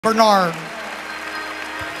Bernard.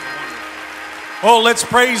 Oh, let's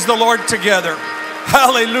praise the Lord together.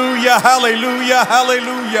 Hallelujah, hallelujah,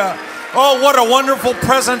 hallelujah. Oh, what a wonderful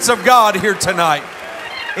presence of God here tonight.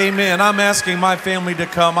 Amen. I'm asking my family to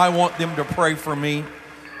come. I want them to pray for me.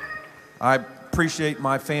 I appreciate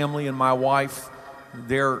my family and my wife.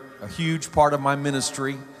 They're a huge part of my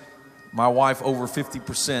ministry. My wife, over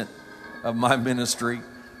 50% of my ministry.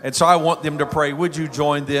 And so I want them to pray. Would you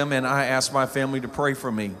join them? And I ask my family to pray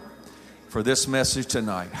for me for this message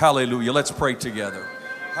tonight. Hallelujah. Let's pray together.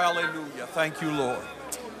 Hallelujah. Thank you, Lord.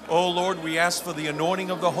 Oh, Lord, we ask for the anointing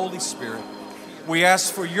of the Holy Spirit. We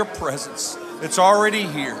ask for your presence. It's already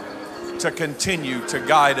here to continue to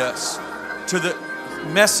guide us to the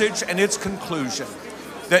message and its conclusion,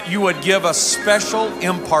 that you would give a special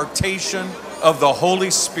impartation of the Holy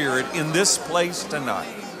Spirit in this place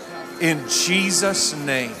tonight. In Jesus'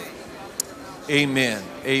 name, amen,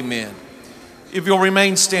 amen. If you'll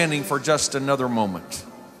remain standing for just another moment.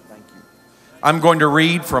 Thank you. I'm going to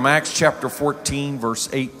read from Acts chapter 14, verse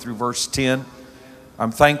 8 through verse 10.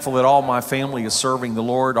 I'm thankful that all my family is serving the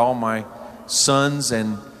Lord. All my sons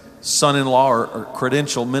and son-in-law are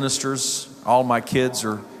credentialed ministers. All my kids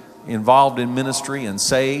are involved in ministry and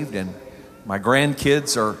saved. And my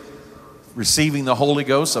grandkids are receiving the Holy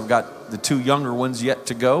Ghost. I've got the two younger ones yet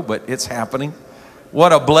to go, but it's happening.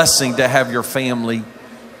 What a blessing to have your family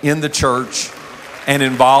in the church and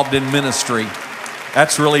involved in ministry.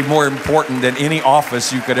 That's really more important than any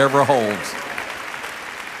office you could ever hold.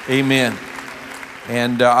 Amen.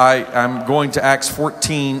 And I'm going to Acts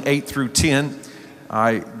 14, 8 through 10.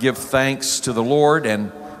 I give thanks to the Lord,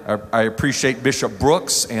 and I appreciate Bishop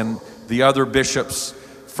Brooks and the other bishops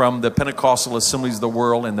from the Pentecostal Assemblies of the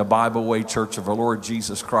World and the Bible Way Church of our Lord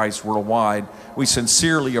Jesus Christ worldwide. We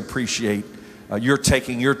sincerely appreciate your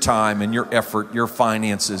taking your time and your effort, your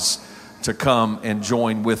finances to come and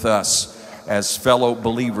join with us as fellow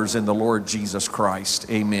believers in the Lord Jesus Christ.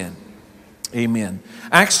 Amen. Amen.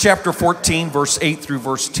 Acts chapter 14, verse 8 through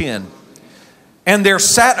verse 10. And there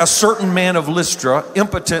sat a certain man of Lystra,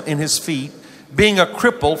 impotent in his feet, being a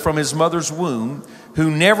cripple from his mother's womb, who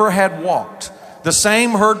never had walked. The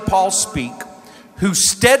same heard Paul speak, who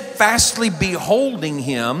steadfastly beholding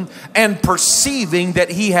him and perceiving that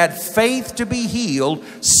he had faith to be healed,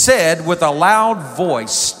 said with a loud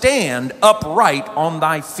voice, "Stand upright on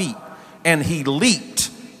thy feet." And he leaped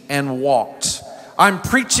and walked. I'm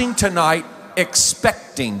preaching tonight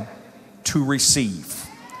expecting to receive.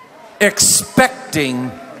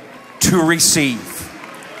 Expecting to receive.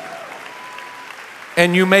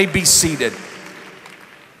 And you may be seated.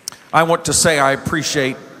 I want to say I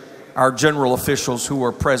appreciate our general officials who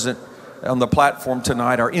are present on the platform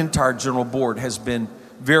tonight. Our entire general board has been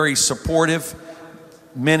very supportive.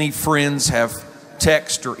 Many friends have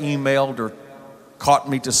texted or emailed or caught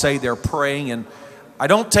me to say they're praying, and I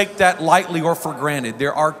don't take that lightly or for granted.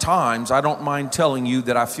 There are times, I don't mind telling you,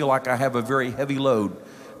 that I feel like I have a very heavy load,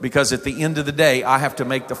 because at the end of the day, I have to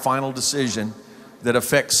make the final decision that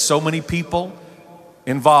affects so many people,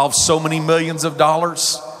 involves so many millions of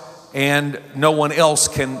dollars, and no one else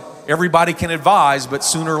can. Everybody can advise, but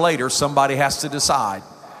sooner or later somebody has to decide.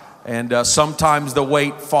 And sometimes the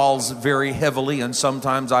weight falls very heavily, and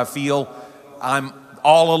sometimes I feel I'm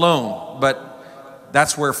all alone. But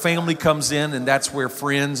that's where family comes in, and that's where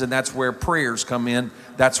friends, and that's where prayers come in.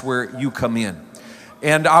 That's where you come in.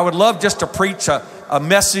 And I would love just to preach a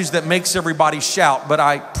message that makes everybody shout, but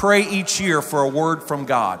I pray each year for a word from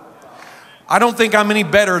God. I don't think I'm any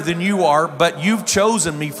better than you are, but you've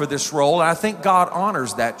chosen me for this role, and I think God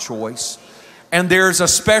honors that choice. And there's a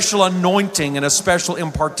special anointing and a special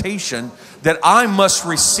impartation that I must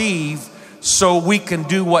receive so we can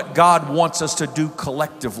do what God wants us to do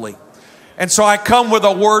collectively. And so I come with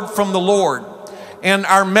a word from the Lord. And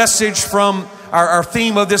our message from our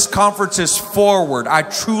theme of this conference is forward. I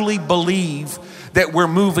truly believe that we're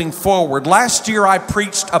moving forward. Last year I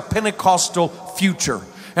preached a Pentecostal future.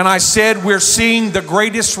 And I said we're seeing the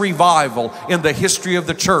greatest revival in the history of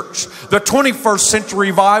the church. The 21st century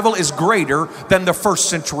revival is greater than the first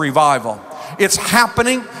century revival. It's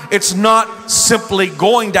happening. It's not simply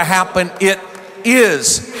going to happen. It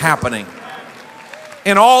is happening.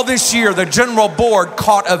 And all this year, the general board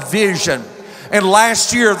caught a vision. And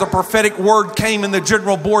last year, the prophetic word came in the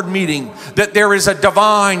general board meeting that there is a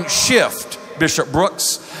divine shift, Bishop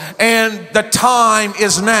Brooks, and the time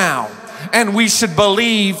is now. And we should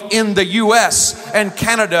believe in the U.S. and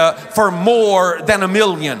Canada for more than 1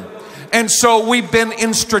 million. And so we've been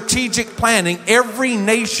in strategic planning. Every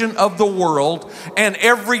nation of the world and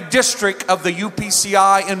every district of the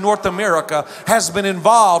UPCI in North America has been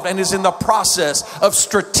involved and is in the process of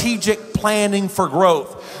strategic planning for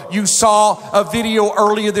growth. You saw a video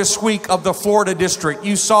earlier this week of the Florida district.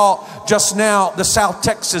 You saw just now the South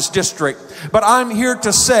Texas district. But I'm here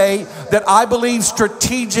to say that I believe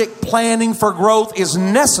strategic planning for growth is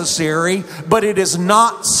necessary, but it is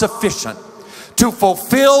not sufficient. To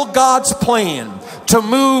fulfill God's plan, to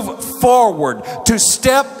move forward, to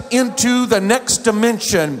step into the next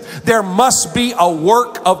dimension, there must be a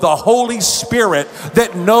work of the Holy Spirit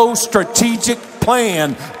that no strategic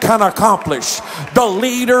plan can accomplish. The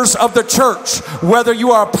leaders of the church, whether you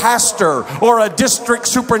are a pastor or a district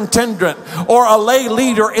superintendent or a lay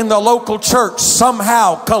leader in the local church,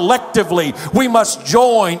 somehow collectively we must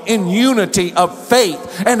join in unity of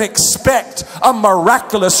faith and expect a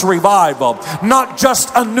miraculous revival. Not just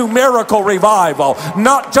a numerical revival,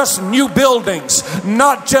 not just new buildings,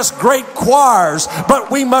 not just great choirs, but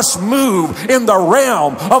we must move in the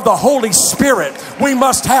realm of the Holy Spirit. We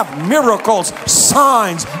must have miracles,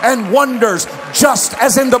 signs, and wonders, just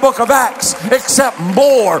as in the book of Acts, except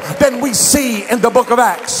more than we see in the book of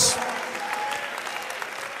Acts.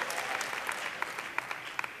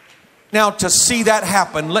 Now, to see that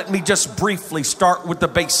happen, let me just briefly start with the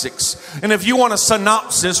basics. And if you want a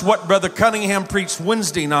synopsis, what Brother Cunningham preached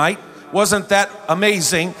Wednesday night, wasn't that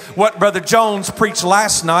amazing? What Brother Jones preached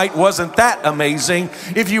last night, wasn't that amazing?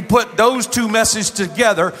 If you put those two messages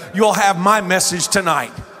together, you'll have my message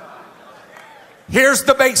tonight. Here's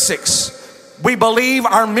the basics. We believe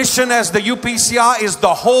our mission as the UPCI is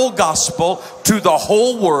the whole gospel to the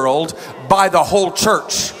whole world by the whole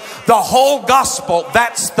church. The whole gospel,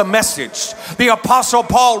 that's the message. The Apostle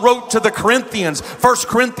Paul wrote to the Corinthians, 1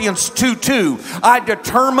 Corinthians 2:2, I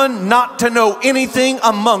determined not to know anything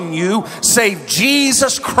among you save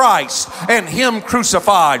Jesus Christ and Him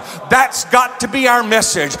crucified. That's got to be our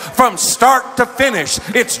message from start to finish.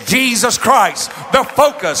 It's Jesus Christ. The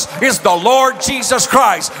focus is the Lord Jesus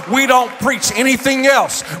Christ. We don't preach anything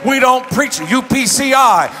else. We don't preach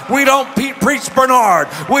UPCI. We don't preach Bernard.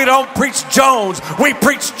 We don't preach Jones. We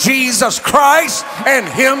preach Jesus Christ and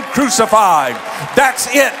Him crucified. That's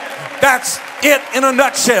it. That's it in a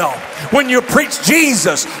nutshell. When you preach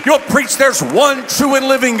Jesus, you'll preach there's one true and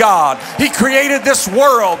living God. He created this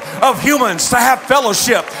world of humans to have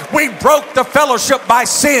fellowship. We broke the fellowship by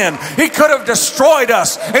sin. He could have destroyed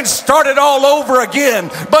us and started all over again,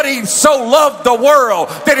 but He so loved the world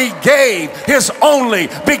that He gave His only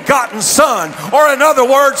begotten Son. Or in other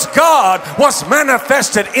words, God was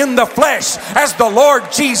manifested in the flesh as the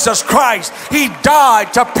Lord Jesus Christ. He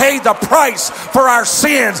died to pay the price for our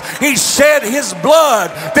sins. He shed His blood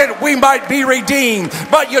that we might be redeemed.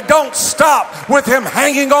 But you don't stop with Him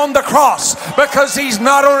hanging on the cross, because He's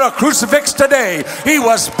not on a crucifix today. He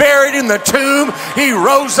was buried in the tomb. He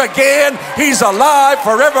rose again. He's alive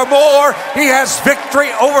forevermore. He has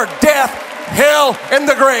victory over death, hell, and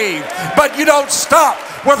the grave. But you don't stop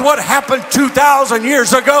with what happened 2,000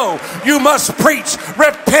 years ago. You must preach,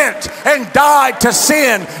 repent, and die to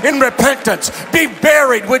sin in repentance. Be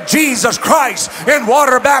buried with Jesus Christ in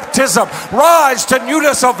water baptism. Rise to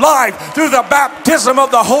newness of life through the baptism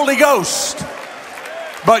of the Holy Ghost.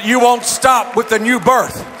 But you won't stop with the new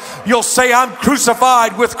birth. You'll say, I'm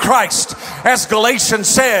crucified with Christ. As Galatians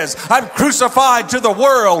says, I'm crucified to the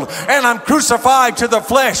world and I'm crucified to the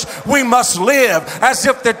flesh. We must live as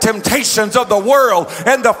if the temptations of the world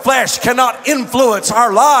and the flesh cannot influence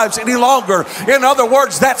our lives any longer. In other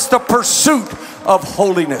words, that's the pursuit of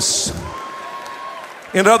holiness.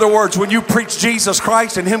 In other words, when you preach Jesus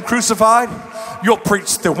Christ and Him crucified, you'll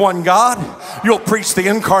preach the one God. You'll preach the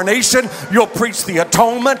incarnation. You'll preach the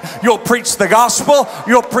atonement. You'll preach the gospel.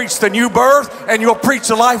 You'll preach the new birth. And you'll preach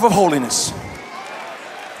the life of holiness.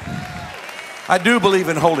 I do believe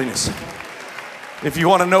in holiness. If you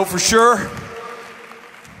want to know for sure,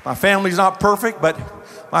 my family's not perfect, but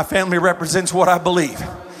my family represents what I believe.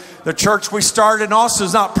 The church we started in Austin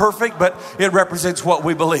is not perfect, but it represents what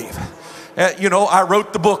we believe. I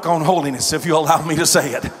wrote the book on holiness, if you'll allow me to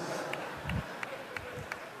say it.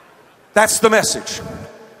 That's the message.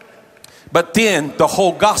 But then the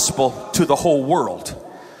whole gospel to the whole world.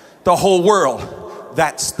 The whole world,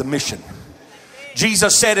 that's the mission.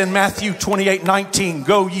 Jesus said in Matthew 28:19,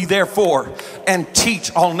 go ye therefore and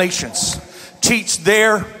teach all nations. Teach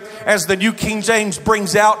there, as the New King James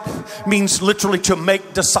brings out, means literally to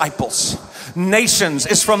make disciples. Nations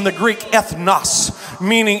is from the Greek ethnos,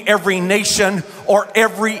 meaning every nation or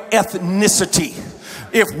every ethnicity.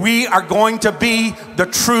 If we are going to be the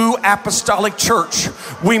true apostolic church,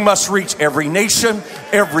 we must reach every nation,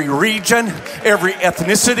 every region, every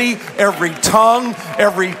ethnicity, every tongue,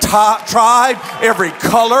 every tribe, every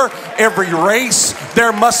color, every race.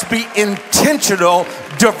 There must be intentional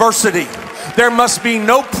diversity. There must be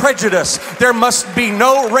no prejudice. There must be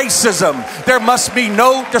no racism. There must be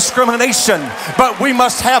no discrimination. But we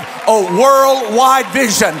must have a worldwide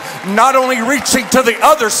vision, not only reaching to the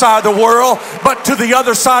other side of the world, but to the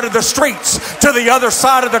other side of the streets, to the other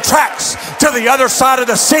side of the tracks, to the other side of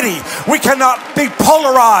the city. We cannot be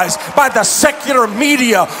polarized by the secular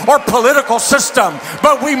media or political system,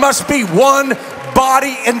 but we must be one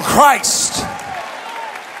body in Christ.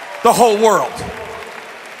 The whole world.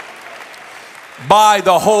 By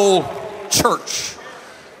the whole church.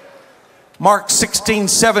 Mark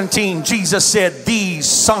 16:17, Jesus said, "These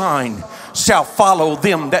signs shall follow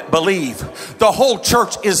them that believe." The whole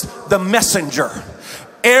church is the messenger.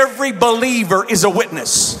 Every believer is a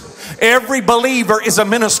witness. Every believer is a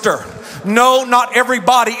minister. No, not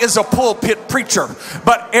everybody is a pulpit preacher,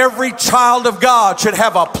 but every child of God should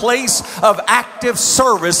have a place of active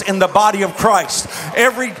service in the body of Christ.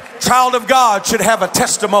 Every child of God should have a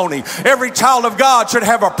testimony. Every child of God should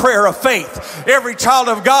have a prayer of faith. Every child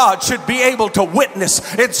of God should be able to witness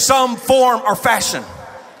in some form or fashion.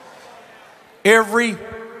 Every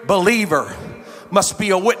believer must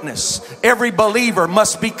be a witness. Every believer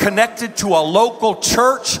must be connected to a local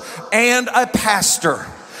church and a pastor.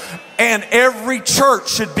 And every church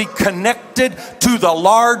should be connected to the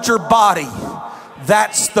larger body.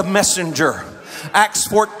 That's the messenger. Acts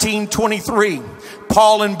 14:23.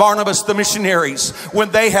 Paul and Barnabas, the missionaries,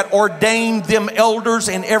 when they had ordained them elders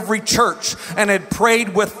in every church and had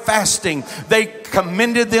prayed with fasting, they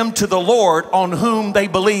commended them to the Lord on whom they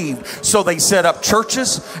believed. So they set up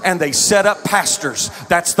churches and they set up pastors.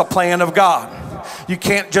 That's the plan of God. You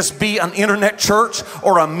can't just be an internet church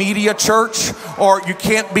or a media church, or you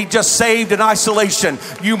can't be just saved in isolation.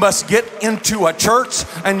 You must get into a church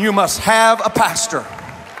and you must have a pastor.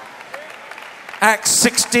 Acts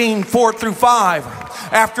 16:4-5.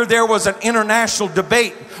 After there was an international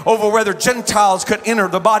debate over whether Gentiles could enter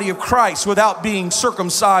the body of Christ without being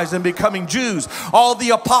circumcised and becoming Jews, all the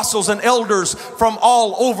apostles and elders from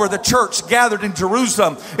all over the church gathered in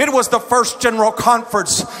Jerusalem. It was the first general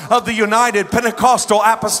conference of the United Pentecostal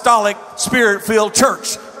Apostolic Spirit-Filled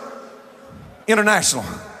Church International.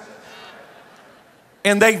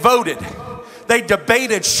 And they voted. They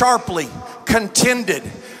debated sharply, contended,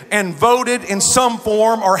 and voted in some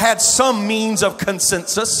form or had some means of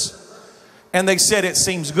consensus. And they said, it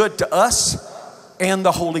seems good to us and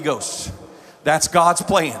the Holy Ghost. That's God's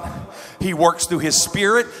plan. He works through His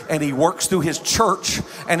Spirit, and He works through His church,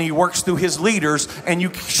 and He works through His leaders. And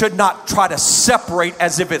you should not try to separate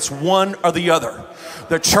as if it's one or the other.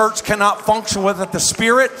 The church cannot function without the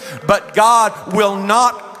Spirit, but God will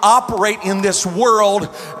not operate in this world.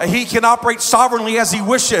 He can operate sovereignly as He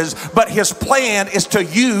wishes, but His plan is to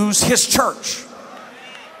use His church.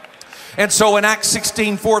 And so in Acts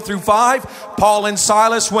 16:4-5, Paul and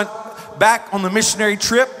Silas went back on the missionary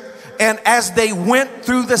trip, and as they went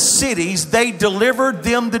through the cities, they delivered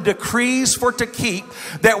them the decrees for to keep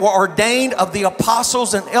that were ordained of the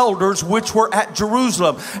apostles and elders which were at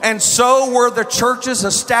Jerusalem. And so were the churches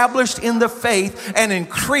established in the faith and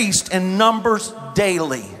increased in numbers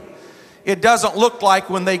daily. It doesn't look like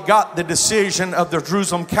when they got the decision of the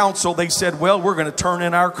Jerusalem council, they said, well, we're going to turn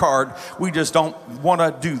in our card. We just don't want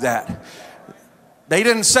to do that. They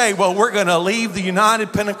didn't say, well, we're going to leave the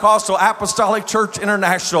United Pentecostal Apostolic Church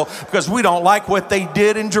International because we don't like what they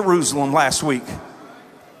did in Jerusalem last week.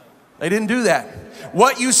 They didn't do that.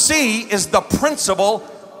 What you see is the principle,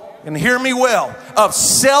 and hear me well, of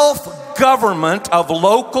self-government of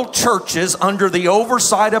local churches under the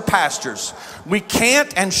oversight of pastors. We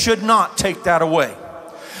can't and should not take that away.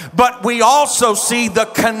 But we also see the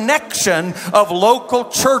connection of local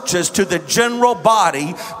churches to the general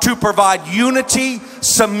body to provide unity,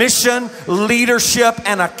 submission, leadership,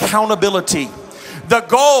 and accountability. The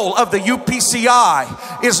goal of the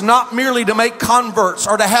UPCI is not merely to make converts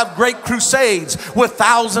or to have great crusades with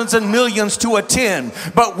thousands and millions to attend,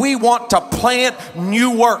 but we want to plant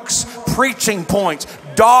new works, preaching points,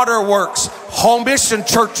 daughter works, home mission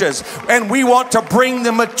churches, and we want to bring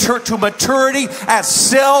them to maturity as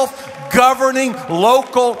self-governing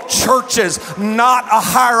local churches, not a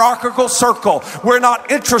hierarchical circle. We're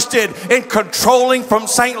not interested in controlling from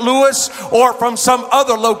St. Louis or from some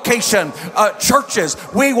other location churches.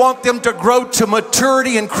 We want them to grow to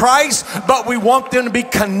maturity in Christ, but we want them to be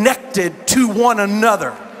connected to one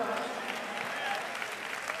another.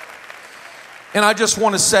 And I just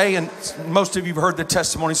want to say, and most of you have heard the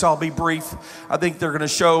testimony, so I'll be brief. I think they're going to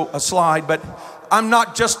show a slide, but I'm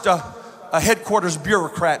not just a headquarters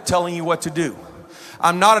bureaucrat telling you what to do.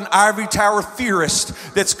 I'm not an ivory tower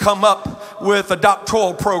theorist that's come up with a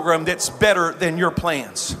doctoral program that's better than your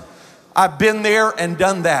plans. I've been there and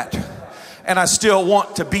done that. And I still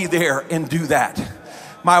want to be there and do that.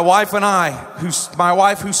 My wife and I, my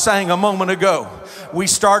wife who sang a moment ago, we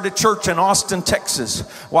started a church in Austin, Texas.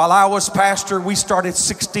 While I was pastor, we started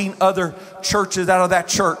 16 other churches out of that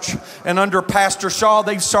church. And under Pastor Shaw,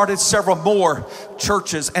 they've started several more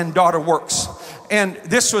churches and daughter works. And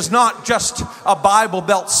this was not just a Bible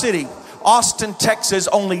Belt city. Austin, Texas,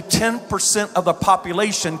 only 10% of the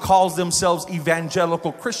population calls themselves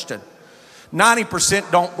evangelical Christian.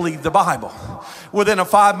 90% don't believe the Bible. Within a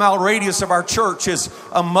 5-mile radius of our church is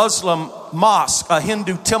a Muslim mosque, a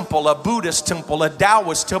Hindu temple, a Buddhist temple, a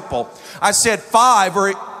Taoist temple. I said 5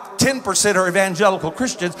 or 10% are evangelical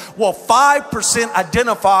Christians. Well, 5%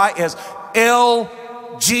 identify as LGBTQ.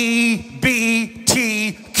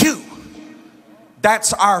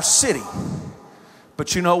 That's our city.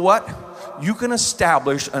 But you know what? You can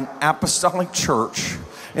establish an apostolic church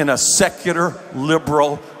in a secular,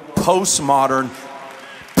 liberal, postmodern,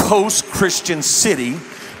 post-Christian city.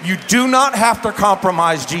 You do not have to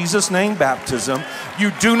compromise Jesus' name baptism.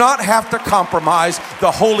 You do not have to compromise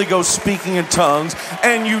the Holy Ghost speaking in tongues.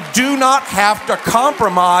 And you do not have to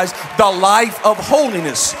compromise the life of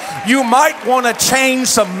holiness. You might want to change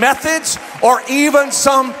some methods or even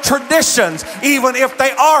some traditions, even if they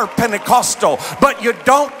are Pentecostal. But you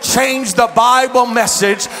don't change the Bible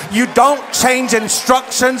message. You don't change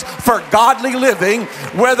instructions for godly living,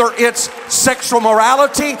 whether it's sexual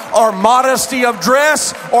morality or modesty of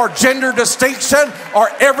dress or gender distinction or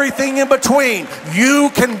everything in between. You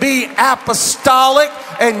can be apostolic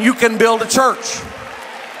and you can build a church.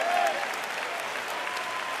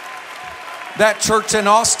 That church in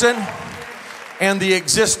Austin and the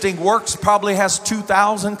existing works probably has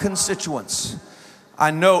 2,000 constituents.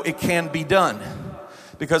 I know it can be done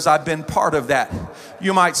because I've been part of that.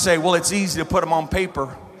 You might say, well, it's easy to put them on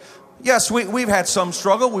paper. Yes, we've had some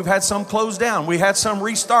struggle. We've had some close down. We had some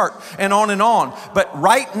restart and on and on. But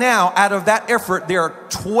right now, out of that effort, there are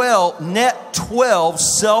 12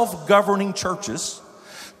 self-governing churches,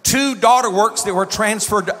 2 daughter works that were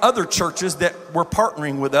transferred to other churches that were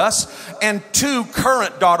partnering with us, and 2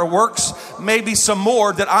 current daughter works, maybe some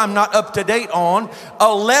more that I'm not up to date on.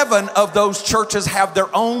 11 of those churches have their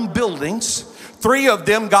own buildings. 3 of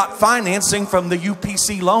them got financing from the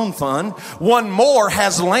UPC loan fund. 1 more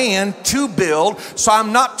has land to build. So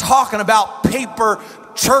I'm not talking about paper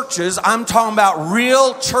churches. I'm talking about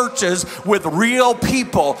real churches with real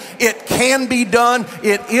people. It can be done.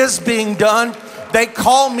 It is being done. They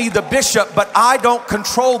call me the bishop, but I don't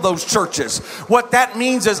control those churches. What that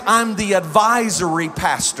means is I'm the advisory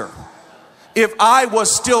pastor. If I was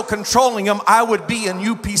still controlling them, I would be in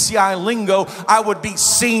UPCI lingo. I would be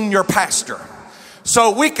senior pastor.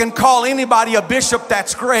 So we can call anybody a bishop,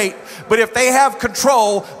 that's great. But if they have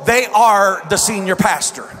control, they are the senior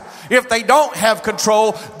pastor. If they don't have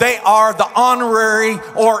control, they are the honorary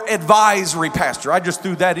or advisory pastor. I just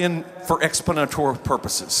threw that in for explanatory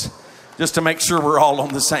purposes, just to make sure we're all on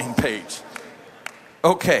the same page.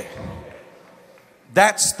 Okay,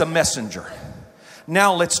 that's the messenger.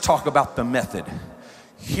 Now let's talk about the method.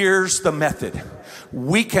 Here's the method.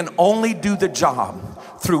 We can only do the job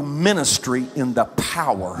through ministry in the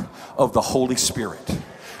power of the Holy Spirit.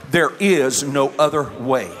 There is no other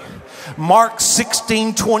way. Mark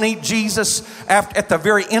 16:20, Jesus, at the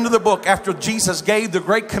very end of the book, after Jesus gave the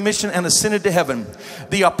Great Commission and ascended to heaven,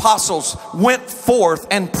 the apostles went forth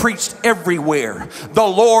and preached everywhere, the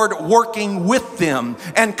Lord working with them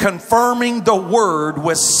and confirming the word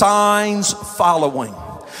with signs following.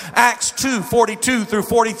 Acts 2:42 through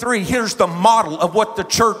 43, here's the model of what the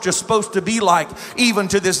church is supposed to be like even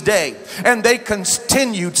to this day. And they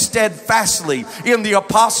continued steadfastly in the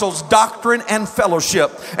apostles' doctrine and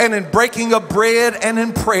fellowship, and in breaking of bread and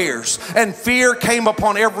in prayers. And fear came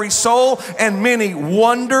upon every soul, and many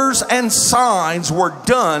wonders and signs were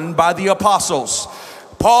done by the apostles.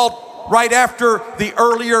 Paul, right after the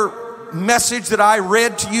earlier message that I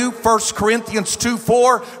read to you, 1 Corinthians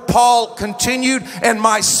 2:4, Paul continued, and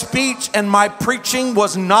my speech and my preaching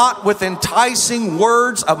was not with enticing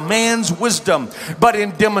words of man's wisdom, but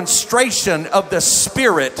in demonstration of the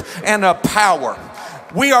Spirit and of power.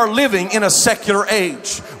 We are living in a secular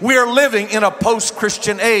age. We are living in a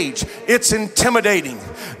post-Christian age. It's intimidating.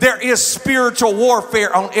 There is spiritual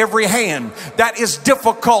warfare on every hand. That is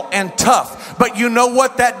difficult and tough. But you know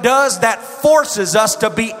what that does? That forces us to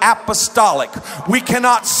be apostolic. We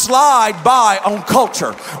cannot slide by on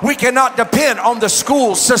culture. We cannot depend on the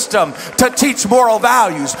school system to teach moral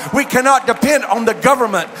values. We cannot depend on the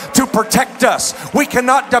government to protect us. We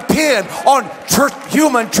cannot depend on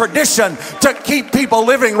human tradition to keep people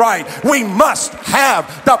living right. We must have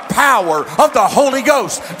the power of the Holy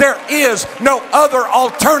Ghost. There is no other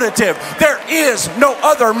alternative. There is no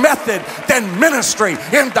other method than ministry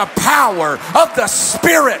in the power of the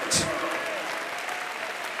Spirit.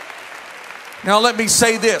 Now let me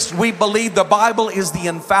say this. We believe the Bible is the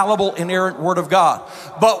infallible, inerrant Word of God.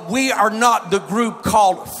 But we are not the group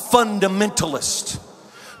called fundamentalist.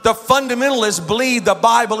 The fundamentalists believe the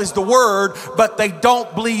Bible is the Word, but they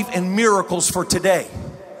don't believe in miracles for today.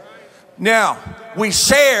 Now, we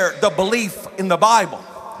share the belief in the Bible,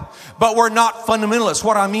 but we're not fundamentalists.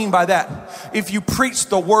 What I mean by that, if you preach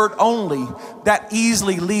the Word only, that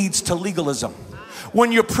easily leads to legalism.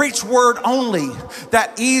 When you preach word only,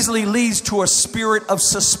 that easily leads to a spirit of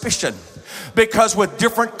suspicion. Because with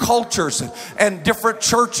different cultures and different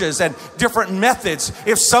churches and different methods,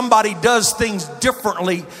 if somebody does things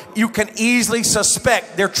differently, you can easily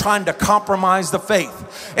suspect they're trying to compromise the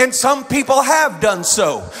faith. And some people have done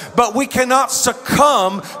so, but we cannot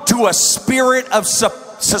succumb to a spirit of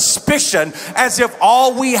suspicion as if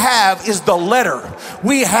all we have is the letter.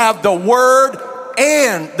 We have the Word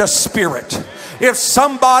and the Spirit. If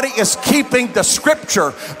somebody is keeping the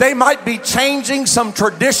Scripture, they might be changing some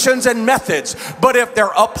traditions and methods. But if they're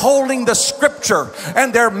upholding the Scripture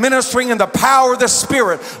and they're ministering in the power of the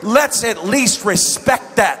Spirit, let's at least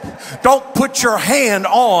respect that. Don't put your hand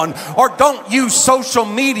on or don't use social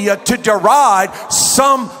media to deride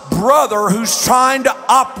some brother who's trying to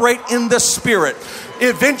operate in the Spirit.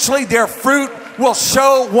 Eventually their fruit will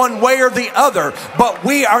show one way or the other, but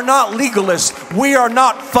we are not legalists. We are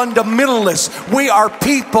not fundamentalists. We are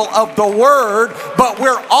people of the Word, but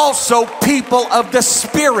we're also people of the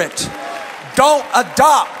Spirit. Don't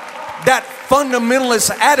adopt that fundamentalist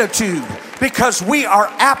attitude, because we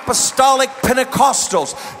are apostolic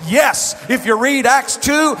Pentecostals. Yes, if you read Acts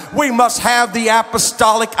 2, we must have the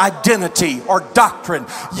apostolic identity or doctrine.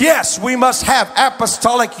 Yes, we must have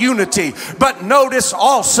apostolic unity. But notice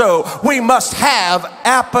also, we must have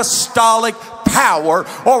apostolic power,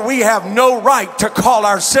 or we have no right to call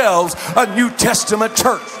ourselves a New Testament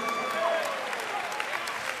church.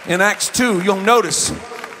 In Acts 2, you'll notice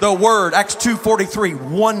the word, Acts 2:43,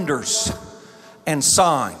 wonders and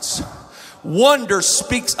signs. Wonder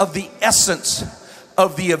speaks of the essence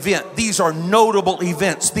of the event. These are notable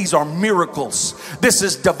events. These are miracles. This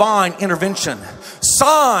is divine intervention.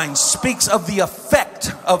 Signs speaks of the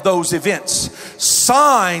effect of those events.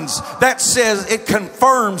 Signs, that says it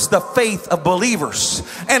confirms the faith of believers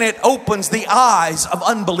and it opens the eyes of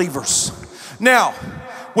unbelievers. Now,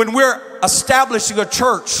 when we're establishing a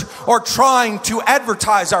church or trying to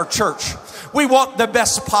advertise our church, we want the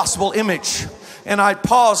best possible image. And I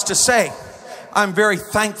pause to say, I'm very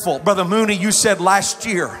thankful. Brother Mooney, you said last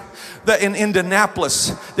year that in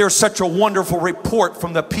Indianapolis, there's such a wonderful report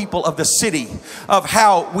from the people of the city of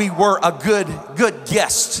how we were a good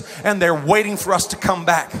guest and they're waiting for us to come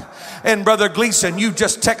back. And Brother Gleason, you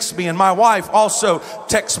just texted me, and my wife also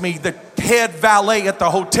texted me. The head valet at the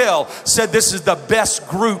hotel said this is the best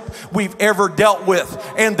group we've ever dealt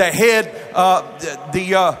with. And the head,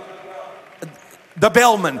 the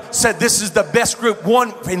bellman said this is the best group.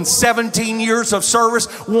 One in 17 years of service,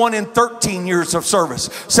 one in 13 years of service.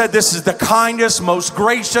 Said this is the kindest, most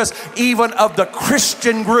gracious, even of the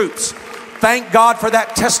Christian groups. Thank God for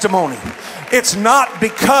that testimony. It's not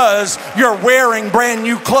because you're wearing brand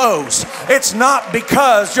new clothes. It's not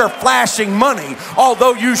because you're flashing money,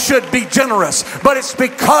 although you should be generous. But it's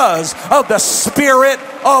because of the Spirit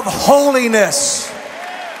of holiness.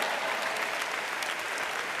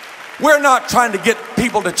 We're not trying to get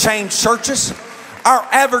people to change churches. Our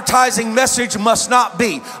advertising message must not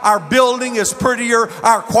be, our building is prettier,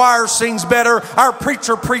 our choir sings better, our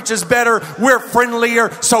preacher preaches better, we're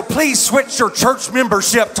friendlier, so please switch your church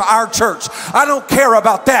membership to our church. I don't care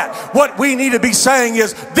about that. What we need to be saying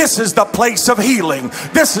is, this is the place of healing.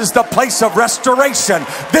 This is the place of restoration.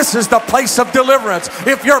 This is the place of deliverance.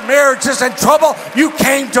 If your marriage is in trouble, you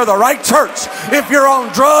came to the right church. If you're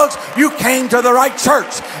on drugs, you came to the right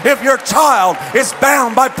church. If your child is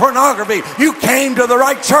bound by pornography, you came to the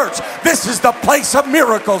right church. This is the place of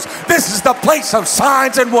miracles. This is the place of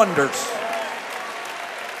signs and wonders.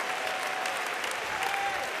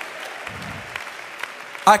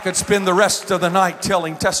 I could spend the rest of the night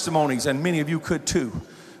telling testimonies, and many of you could too.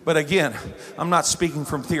 But again, I'm not speaking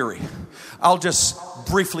from theory. I'll just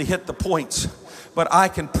briefly hit the points. But I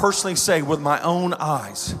can personally say with my own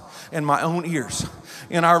eyes and my own ears,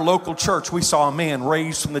 in our local church, we saw a man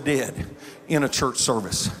raised from the dead in a church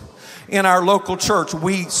service. In our local church,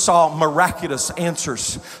 we saw miraculous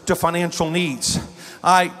answers to financial needs.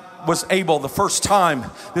 I was able, the first time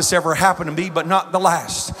this ever happened to me, but not the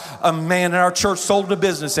last. a man in our church sold a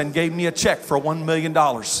business and gave me a check for $1 million.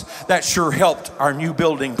 That sure helped our new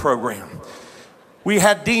building program. We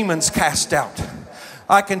had demons cast out.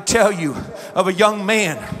 I can tell you of a young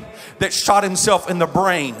man that shot himself in the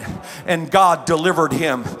brain, and God delivered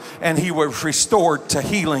him, and he was restored to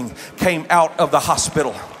healing, came out of the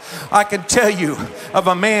hospital. I can tell you of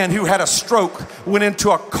a man who had a stroke, went into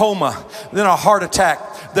a coma, then a heart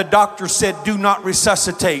attack. The doctor said, do not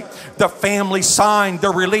resuscitate. The family signed the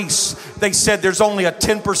release. They said there's only a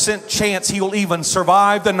 10% chance he'll even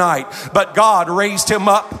survive the night. But God raised him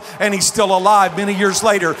up, and he's still alive many years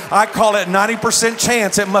later. I call it 90%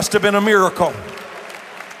 chance. It must have been a miracle.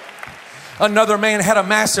 Another man had a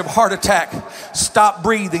massive heart attack, stopped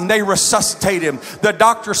breathing. They resuscitate him. The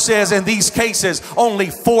doctor says in these cases, only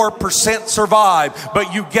 4% survive.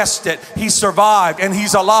 But you guessed it, he survived, and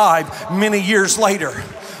he's alive many years later.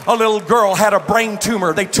 A little girl had a brain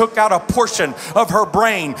tumor. They took out a portion of her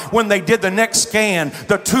brain. When they did the next scan,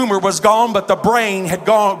 the tumor was gone, but the brain had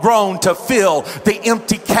grown to fill the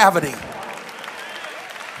empty cavity.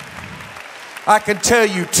 I can tell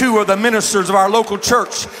you 2 of the ministers of our local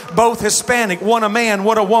church, both Hispanic, one a man,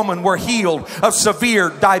 one a woman, were healed of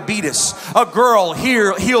severe diabetes. A girl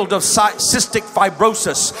healed of cystic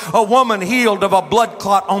fibrosis. A woman healed of a blood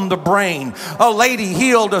clot on the brain. A lady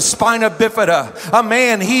healed of spina bifida. A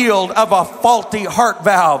man healed of a faulty heart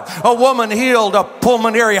valve. A woman healed of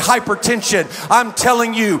pulmonary hypertension. I'm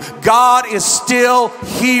telling you, God is still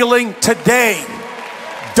healing today.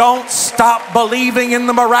 Don't stop believing in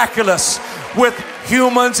the miraculous. With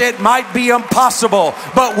humans, it might be impossible,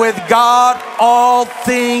 but with God, all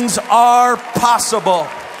things are possible.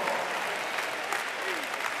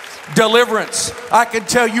 Deliverance. I can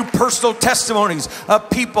tell you personal testimonies of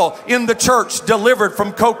people in the church delivered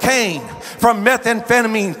from cocaine, from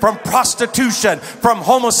methamphetamine, from prostitution, from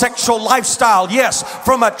homosexual lifestyle. Yes,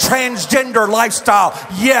 from a transgender lifestyle.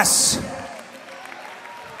 Yes.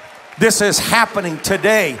 This is happening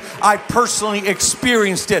today. I personally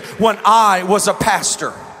experienced it when I was a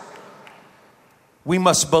pastor. We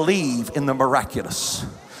must believe in the miraculous.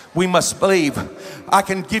 We must believe. I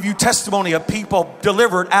can give you testimony of people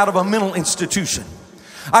delivered out of a mental institution.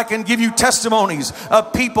 I can give you testimonies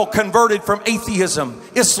of people converted from atheism,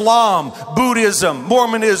 Islam, Buddhism,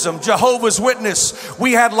 Mormonism, Jehovah's Witness.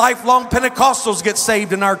 We had lifelong Pentecostals get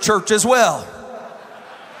saved in our church as well.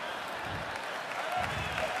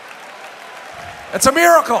 It's a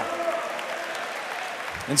miracle.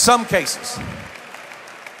 In some cases,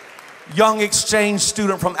 young exchange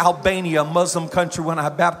student from Albania, Muslim country, when I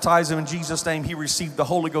baptized him in Jesus' name, he received the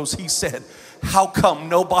Holy Ghost. He said, how come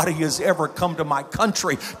nobody has ever come to my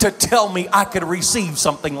country to tell me I could receive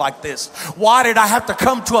something like this? Why did I have to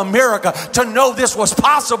come to America to know this was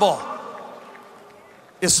possible?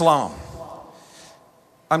 Islam.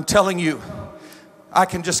 I'm telling you, I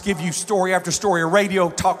can just give you story after story. A radio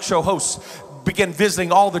talk show host began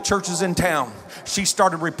visiting all the churches in town. She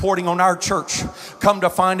started reporting on our church. Come to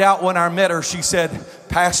find out, when I met her, she said,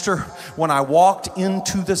 Pastor, when I walked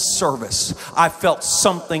into the service, I felt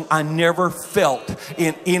something I never felt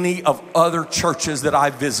in any of other churches that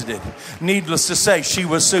I visited. Needless to say, she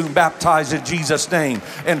was soon baptized in Jesus' name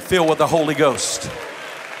and filled with the Holy Ghost.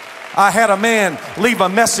 I had a man leave a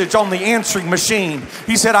message on the answering machine.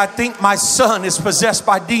 He said, I think my son is possessed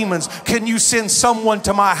by demons. Can you send someone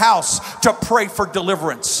to my house to pray for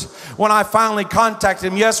deliverance? When I finally contacted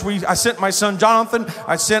him, yes, I sent my son Jonathan,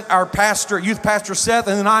 I sent our pastor, youth pastor Seth,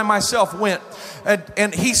 and then I myself went.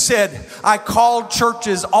 And he said, I called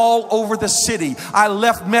churches all over the city. I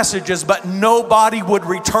left messages, but nobody would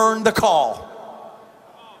return the call.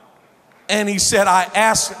 And he said,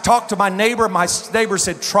 talked to my neighbor. My neighbor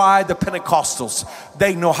said, try the Pentecostals.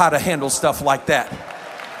 They know how to handle stuff like that.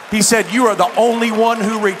 He said, you are the only one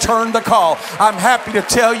who returned the call. I'm happy to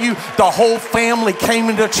tell you the whole family came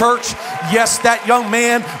into church. Yes, that young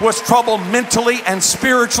man was troubled mentally and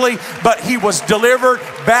spiritually, but he was delivered,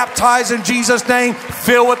 baptized in Jesus' name,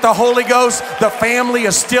 filled with the Holy Ghost. The family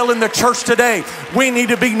is still in the church today. We need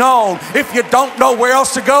to be known. If you don't know where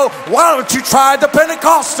else to go, why don't you try the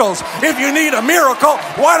Pentecostals? If you need a miracle,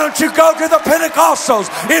 why don't you go to the Pentecostals?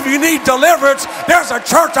 If you need deliverance, there's a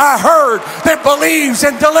church I heard that believes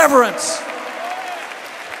in deliverance.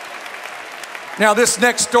 Now this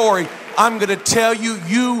next story, I'm going to tell you,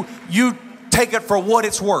 you take it for what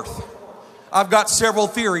it's worth. I've got several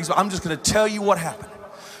theories, but I'm just going to tell you what happened.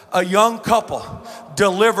 A young couple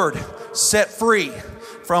delivered, set free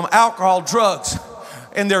from alcohol, drugs,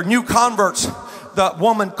 and they're new converts. The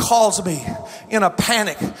woman calls me in a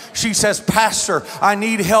panic. She says, Pastor, I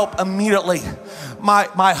need help immediately.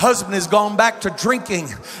 my husband has gone back to drinking,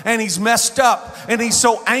 and he's messed up, and he's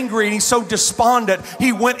so angry, and he's so despondent.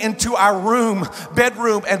 He went into our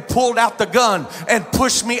bedroom, and pulled out the gun and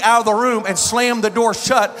pushed me out of the room and slammed the door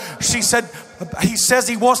shut. She said, he says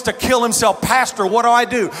he wants to kill himself. Pastor, what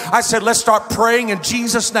do? I said, let's start praying in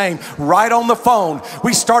Jesus' name. Right on the phone,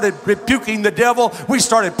 we started rebuking the devil. We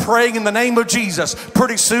started praying in the name of Jesus.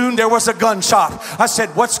 Pretty soon there was a gunshot. I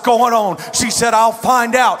said, what's going on? She said, I'll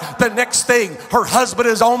find out. The next thing, her husband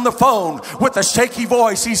is on the phone with a shaky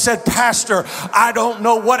voice. He said, Pastor, I don't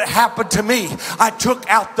know what happened to me. I took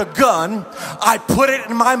out the gun. I put it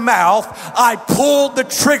in my mouth. I pulled the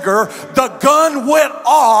trigger. The gun went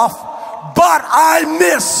off, but I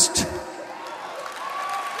missed.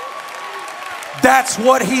 That's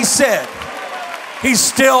what he said. He's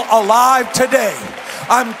still alive today.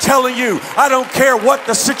 I'm telling you, I don't care what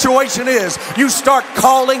the situation is. You start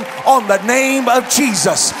calling on the name of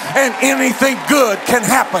Jesus and anything good can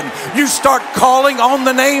happen. You start calling on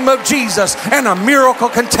the name of Jesus and a miracle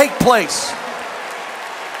can take place.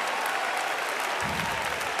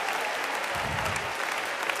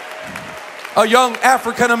 A young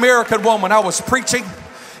African-American woman, I was preaching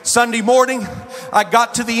Sunday morning. I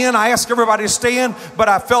got to the end. I asked everybody to stand, but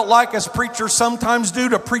I felt like, as preachers sometimes do,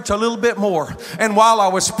 to preach a little bit more. And while I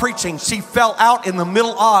was preaching, she fell out in the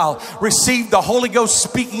middle aisle, received the Holy Ghost,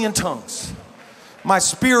 speaking in tongues. My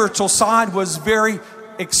spiritual side was very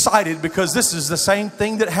excited because this is the same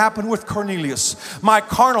thing that happened with Cornelius. My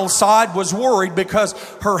carnal side was worried because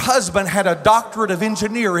her husband had a doctorate of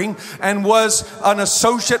engineering and was an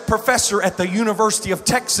associate professor at the University of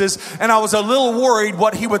Texas, and I was a little worried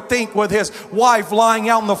what he would think with his wife lying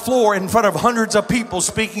out on the floor in front of hundreds of people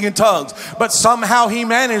speaking in tongues. But somehow he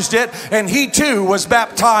managed it, and he too was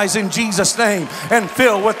baptized in Jesus' name and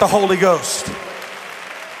filled with the Holy Ghost.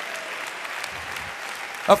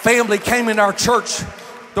 A family came in our church.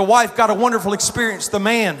 The wife got a wonderful experience. The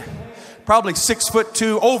man, probably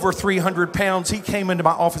 6'2", over 300 pounds, he came into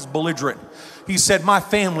my office belligerent. He said, my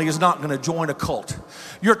family is not going to join a cult.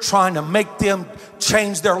 You're trying to make them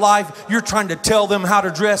change their life. You're trying to tell them how to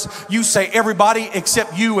dress. You say everybody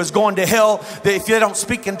except you is going to hell. That if you don't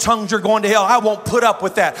speak in tongues, you're going to hell. I won't put up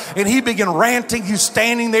with that. And he began ranting. He's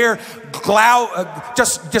standing there,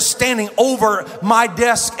 just standing over my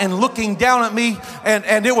desk and looking down at me.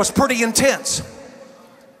 And it was pretty intense.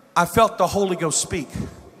 I felt the Holy Ghost speak.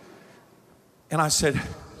 And I said,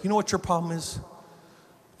 you know what your problem is?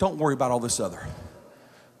 Don't worry about all this other.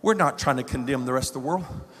 We're not trying to condemn the rest of the world.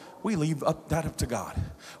 We leave that up to God.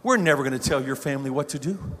 We're never going to tell your family what to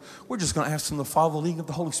do. We're just going to ask them to follow the leading of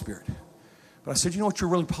the Holy Spirit. But I said, you know what your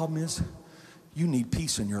real problem is? You need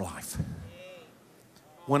peace in your life.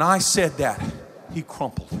 When I said that, he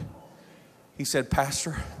crumpled. He said,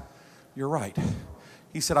 Pastor, you're right.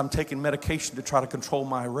 He said, I'm taking medication to try to control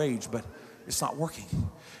my rage, but it's not working.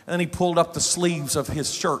 And then he pulled up the sleeves of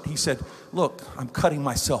his shirt. He said, look, I'm cutting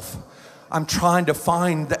myself. I'm trying to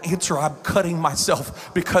find the answer. I'm cutting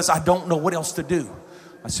myself because I don't know what else to do.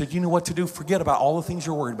 I said, you know what to do? Forget about all the things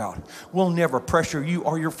you're worried about. We'll never pressure you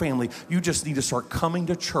or your family. You just need to start coming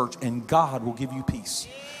to church and God will give you peace.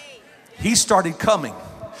 He started coming.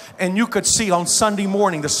 And you could see on Sunday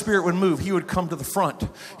morning, the Spirit would move. He would come to the front.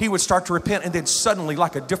 He would start to repent. And then suddenly,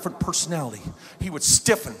 like a different personality, he would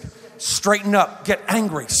stiffen, straighten up, get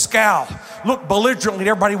angry, scowl, look belligerently at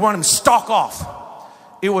everybody, want him to stalk off.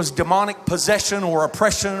 It was demonic possession or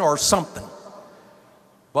oppression or something.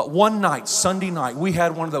 But one night, Sunday night, we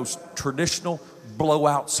had one of those traditional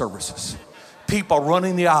blowout services. People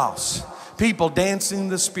running the aisles. People dancing in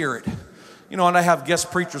the Spirit. You know, and I have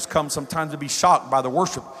guest preachers come sometimes to be shocked by the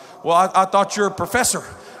worship. Well, I thought you're a professor.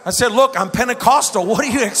 I said, look, I'm Pentecostal. What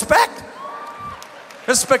do you expect?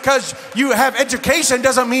 Just because you have education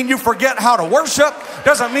doesn't mean you forget how to worship.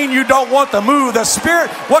 Doesn't mean you don't want the move of the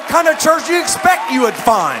Spirit. What kind of church do you expect you would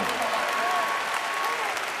find?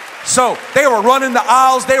 So they were running the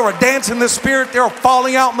aisles. They were dancing the Spirit. They were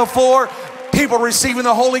falling out on the floor. People receiving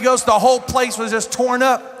the Holy Ghost. The whole place was just torn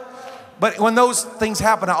up. But when those things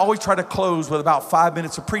happen, I always try to close with about 5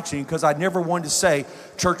 minutes of preaching because I never wanted to say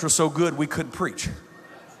church was so good we couldn't preach.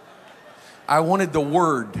 I wanted the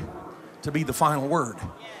word to be the final word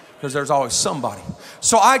because there's always somebody.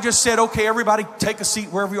 So I just said, okay, everybody take a seat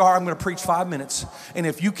wherever you are. I'm going to preach 5 minutes. And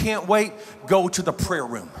if you can't wait, go to the prayer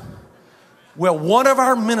room. Well, one of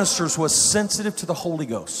our ministers was sensitive to the Holy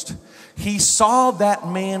Ghost. He saw that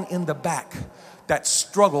man in the back, that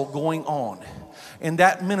struggle going on. And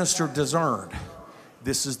that minister discerned,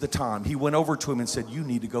 this is the time. He went over to him and said, you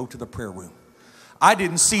need to go to the prayer room. I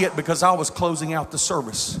didn't see it because I was closing out the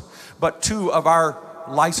service. But two of our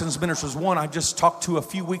licensed ministers. One I just talked to a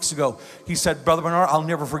few weeks ago. He said, Brother Bernard, I'll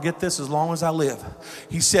never forget this as long as I live.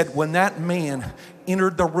 He said, when that man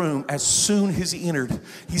entered the room, as soon as he entered,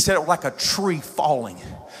 he said it was like a tree falling.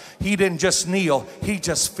 He didn't just kneel, he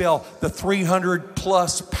just fell. The 300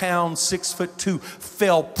 plus pound, 6'2",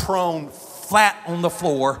 fell prone flat on the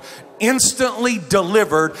floor, instantly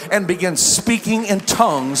delivered, and began speaking in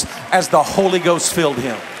tongues as the Holy Ghost filled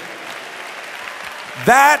him.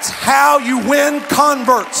 That's how you win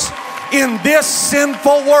converts in this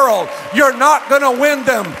sinful world. You're not going to win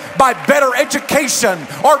them by better education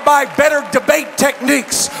or by better debate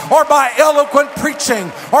techniques or by eloquent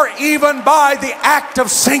preaching or even by the act of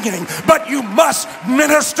singing. But you must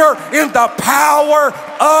minister in the power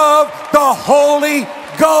of the Holy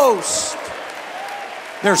Ghost.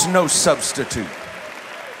 There's no substitute.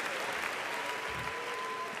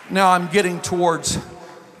 Now I'm getting towards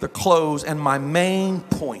the close, and my main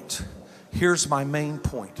point, here's my main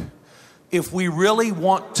point. If we really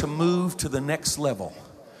want to move to the next level,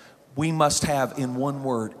 we must have, in one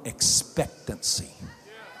word, expectancy.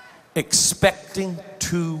 Expecting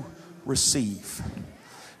to receive.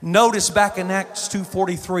 Notice back in Acts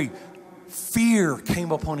 2:43, fear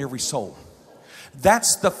came upon every soul.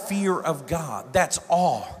 That's the fear of God. That's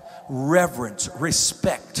awe, reverence,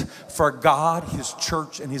 respect for God, His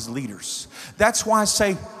church, and His leaders. That's why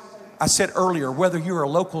I said earlier, whether you're a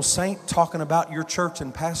local saint talking about your church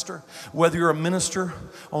and pastor, whether you're a minister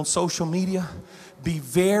on social media, be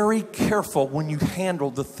very careful when you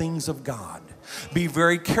handle the things of God. Be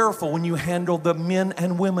very careful when you handle the men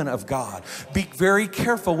and women of God. Be very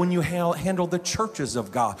careful when you handle the churches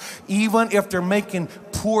of God. Even if they're making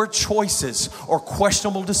poor choices or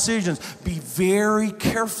questionable decisions, be very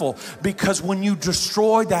careful, because when you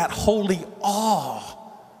destroy that holy awe,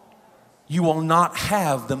 you will not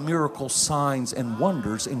have the miracle signs and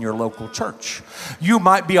wonders in your local church. You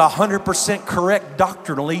might be 100% correct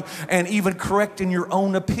doctrinally and even correct in your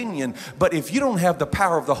own opinion. But if you don't have the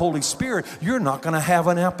power of the Holy Spirit, you're not going to have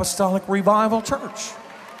an apostolic revival church.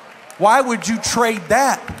 Why would you trade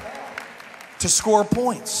that to score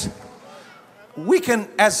points? We can,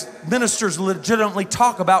 as ministers, legitimately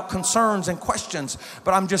talk about concerns and questions.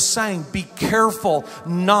 But I'm just saying, be careful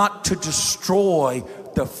not to destroy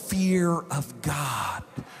the fear of God,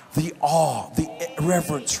 the awe, the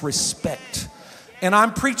reverence, respect. And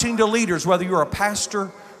I'm preaching to leaders, whether you're a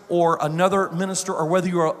pastor or another minister, or whether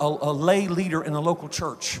you're a lay leader in a local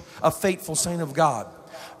church, a faithful saint of God.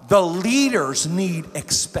 The leaders need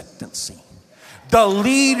expectancy. The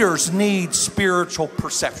leaders need spiritual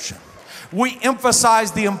perception. We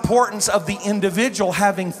emphasize the importance of the individual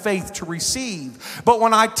having faith to receive. But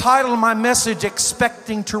when I title my message,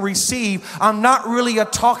 Expecting to Receive, I'm not really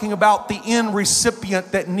talking about the end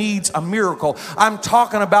recipient that needs a miracle. I'm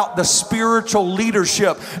talking about the spiritual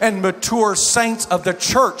leadership and mature saints of the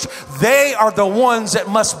church. They are the ones that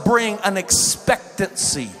must bring an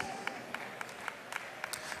expectancy.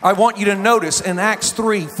 I want you to notice in Acts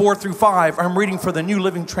 3:4-5, I'm reading for the New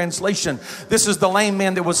Living Translation. This is the lame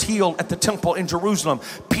man that was healed at the temple in Jerusalem.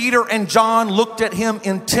 Peter and John looked at him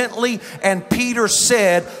intently, and Peter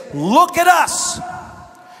said, "Look at us."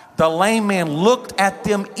 The lame man looked at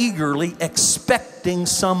them eagerly, expecting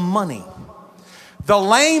some money. The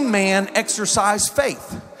lame man exercised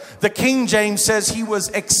faith. The King James says he was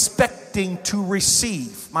expecting to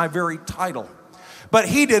receive, my very title. But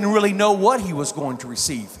he didn't really know what he was going to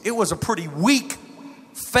receive. It was a pretty weak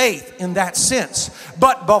faith in that sense.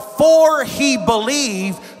 But before he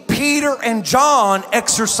believed, Peter and John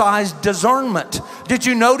exercised discernment. Did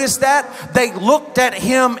you notice that? They looked at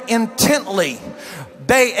him intently.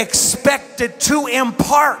 They expected to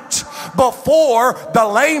impart. Before the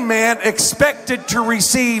lame man expected to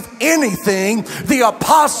receive anything, the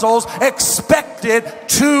apostles expected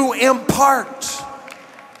to impart.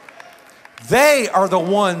 They are the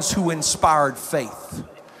ones who inspired faith.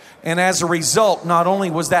 And as a result, not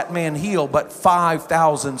only was that man healed, but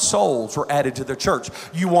 5,000 souls were added to the church.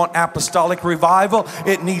 You want apostolic revival?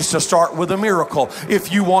 It needs to start with a miracle.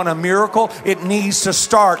 If you want a miracle, it needs to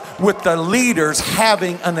start with the leaders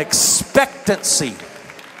having an expectancy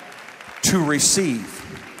to receive.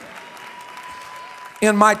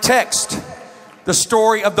 In my text, the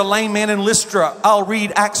story of the lame man in Lystra, I'll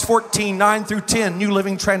read Acts 14:9-10, New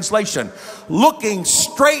Living Translation. Looking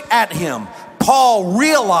straight at him, Paul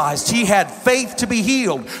realized he had faith to be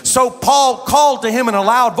healed. So Paul called to him in a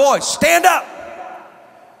loud voice, "Stand up."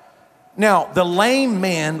 Now, the lame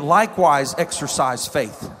man likewise exercised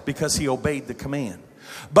faith because he obeyed the command.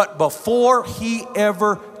 But before he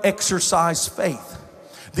ever exercised faith,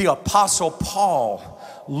 the Apostle Paul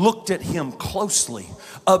looked at him closely,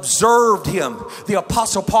 observed him. The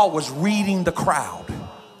Apostle Paul was reading the crowd,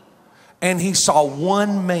 and he saw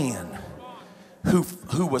one man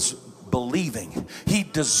who was believing. He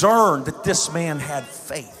discerned that this man had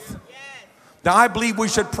faith. Now, I believe we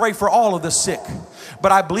should pray for all of the sick,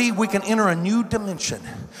 but I believe we can enter a new dimension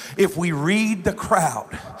if we read the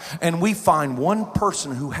crowd and we find one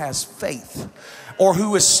person who has faith or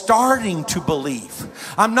who is starting to believe.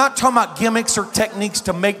 I'm not talking about gimmicks or techniques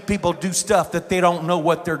to make people do stuff that they don't know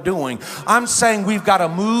what they're doing. I'm saying we've got to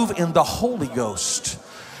move in the Holy Ghost.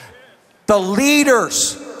 The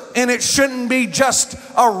leaders, and it shouldn't be just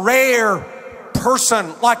a rare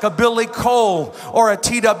person like a Billy Cole or a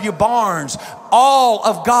T.W. Barnes. All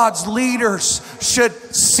of God's leaders should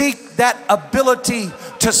seek that ability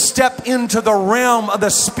to step into the realm of the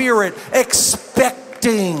Spirit,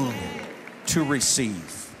 expecting to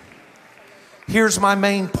receive. Here's my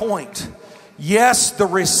main point. Yes, the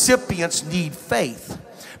recipients need faith,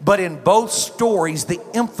 but in both stories, the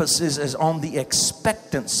emphasis is on the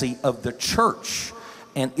expectancy of the church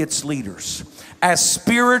and its leaders. As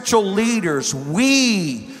spiritual leaders,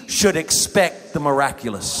 we should expect the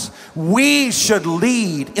miraculous. We should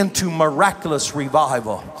lead into miraculous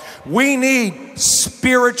revival. We need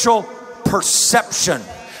spiritual perception.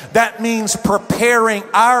 That means preparing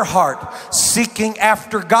our heart, seeking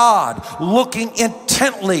after God, looking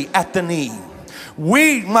intently at the need.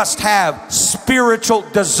 We must have spiritual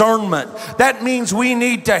discernment. That means we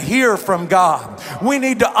need to hear from God. We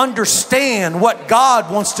need to understand what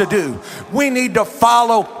God wants to do. We need to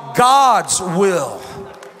follow God's will.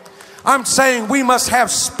 I'm saying we must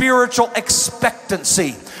have spiritual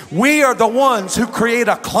expectancy. We are the ones who create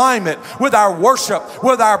a climate with our worship,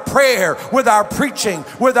 with our prayer, with our preaching,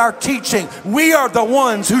 with our teaching. We are the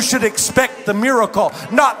ones who should expect the miracle,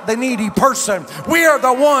 not the needy person. We are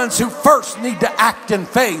the ones who first need to act in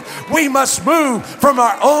faith. We must move from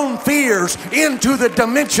our own fears into the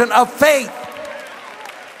dimension of faith.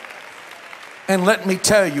 And let me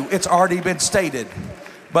tell you, it's already been stated,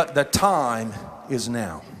 but the time is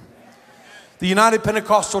now. The United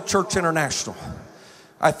Pentecostal Church International.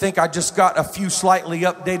 I think I just got a few slightly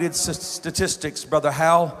updated statistics, Brother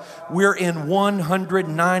Hal. We're in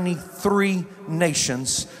 193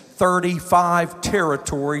 nations, 35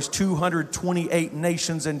 territories, 228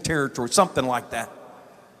 nations and territories, something like that.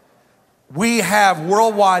 We have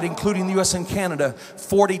worldwide, including the U.S. and Canada,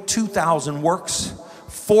 42,000 works,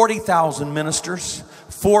 40,000 ministers,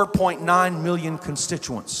 4.9 million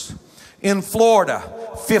constituents. In Florida,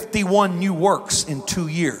 51 new works in 2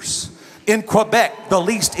 years. In Quebec, the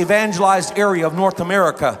least evangelized area of North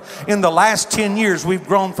America, in the last 10 years, we've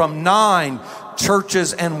grown from 9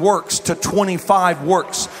 churches and works to 25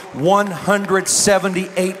 works,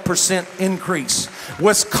 178% increase.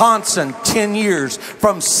 Wisconsin, 10 years,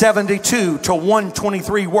 from 72 to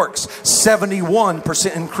 123 works,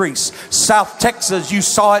 71% increase. South Texas, you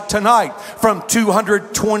saw it tonight, from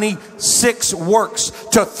 226 works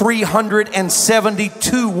to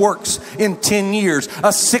 372 works in 10 years,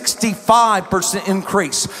 a 65%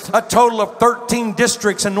 increase. A total of 13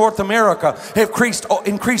 districts in North America have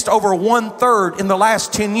increased over 1/3 in the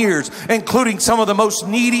last 10 years, including some of the most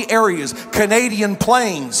needy areas, Canadian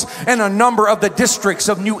Plains, and a number of the districts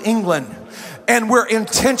of New England. And we're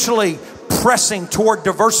intentionally pressing toward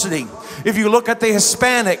diversity. If you look at the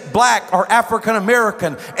Hispanic, Black, or African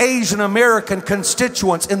American, Asian American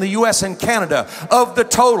constituents in the U.S. and Canada, of the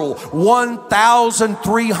total,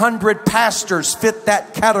 1,300 pastors fit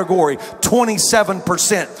that category,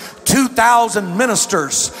 27%. 2,000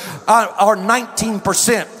 ministers are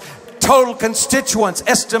 19%. Total constituents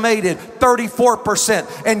estimated 34%.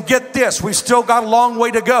 And get this, we've still got a long way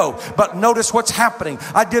to go. But notice what's happening.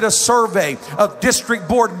 I did a survey of district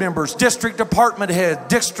board members, district department heads,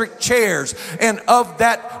 district chairs. And of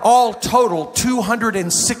that all total,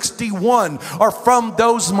 261 are from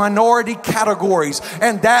those minority categories.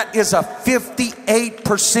 And that is a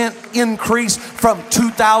 58% increase from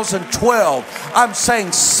 2012. I'm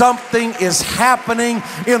saying something is happening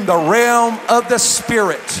in the realm of the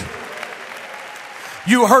Spirit.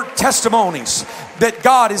 You heard testimonies that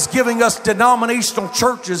God is giving us denominational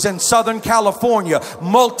churches in Southern California,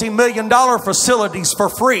 multi-million-dollar facilities for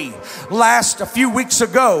free. A few weeks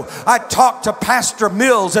ago, I talked to Pastor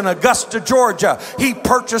Mills in Augusta, Georgia. He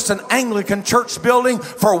purchased an Anglican church building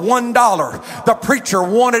for $1. The preacher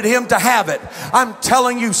wanted him to have it. I'm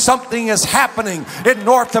telling you, something is happening in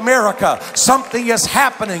North America. Something is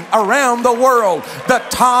happening around the world. The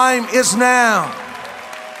time is now.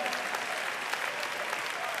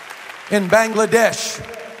 In Bangladesh,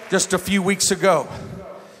 just a few weeks ago,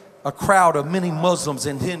 a crowd of many Muslims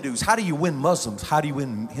and Hindus. How do you win Muslims? How do you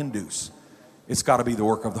win Hindus? It's got to be the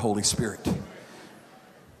work of the Holy Spirit.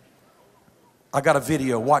 I got a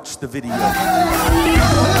video. Watch the video.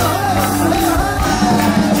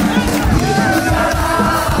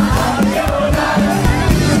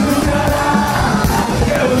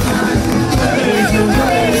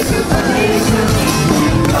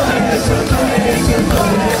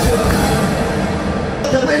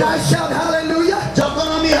 When I shout hallelujah,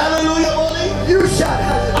 hallelujah, you shout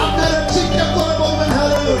hallelujah. I'm gonna teach you for a moment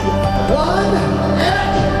hallelujah. 1,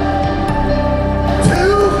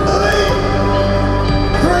 2,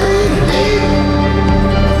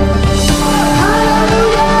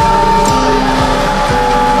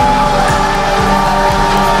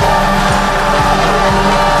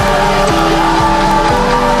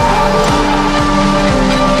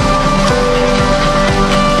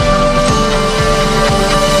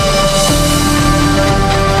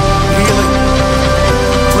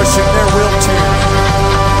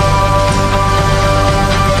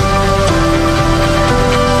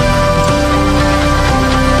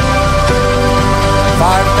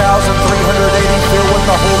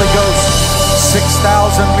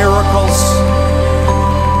 6,000 miracles.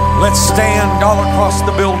 Let's stand all across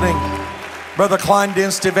the building. Brother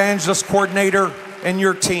Kleindienst, evangelist coordinator, and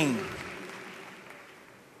your team.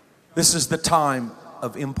 This is the time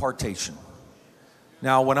of impartation.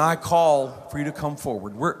 Now, when I call for you to come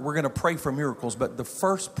forward, we're going to pray for miracles, but the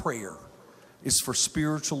first prayer is for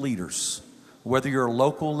spiritual leaders. Whether you're a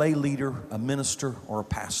local lay leader, a minister, or a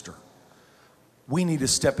pastor, we need to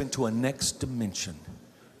step into a next dimension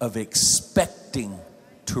of expecting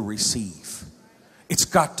to receive. It's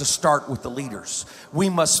got to start with the leaders. We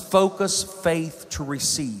must focus faith to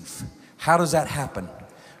receive. How does that happen?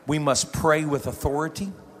 We must pray with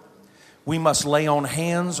authority. We must lay on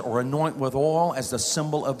hands or anoint with oil as the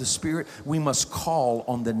symbol of the Spirit. We must call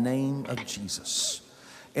on the name of Jesus.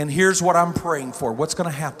 And here's what I'm praying for. What's going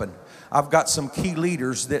to happen? I've got some key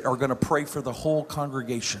leaders that are going to pray for the whole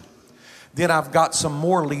congregation. Then I've got some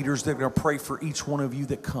more leaders that are going to pray for each one of you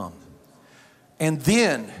that come. And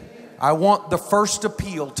then I want the first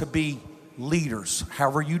appeal to be leaders,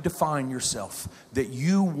 however you define yourself, that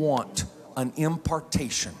you want an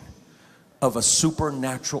impartation of a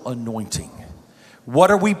supernatural anointing. What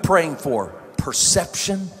are we praying for?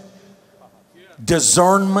 Perception,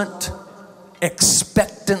 discernment,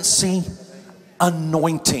 expectancy,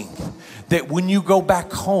 anointing. That when you go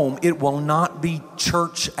back home, it will not be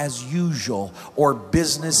church as usual or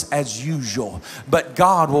business as usual, but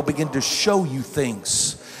God will begin to show you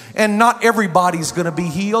things. And not everybody's going to be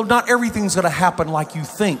healed. Not everything's going to happen like you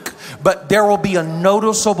think, but there will be a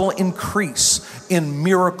noticeable increase in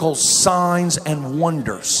miracles, signs, and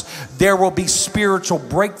wonders. There will be spiritual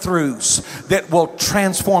breakthroughs that will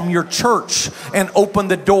transform your church and open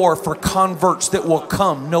the door for converts that will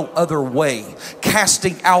come no other way.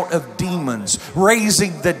 Casting out of demons,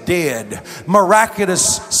 raising the dead,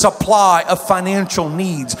 miraculous supply of financial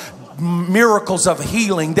needs, miracles of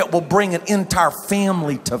healing that will bring an entire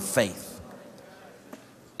family to faith.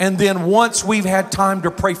 And then once we've had time to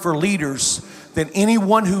pray for leaders, then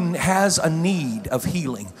anyone who has a need of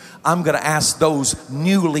healing, I'm going to ask those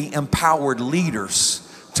newly empowered leaders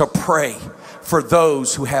to pray for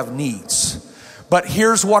those who have needs. But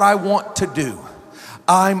here's what I want to do.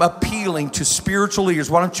 I'm appealing to spiritual leaders.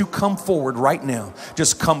 Why don't you come forward right now?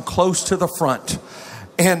 Just come close to the front.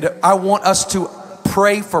 And I want us to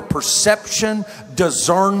pray for perception,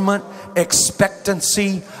 discernment,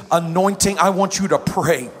 expectancy, anointing. I want you to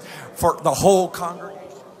pray for the whole congregation.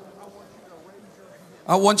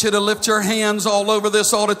 I want you to lift your hands all over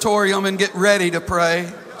this auditorium and get ready to pray.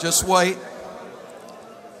 Just wait.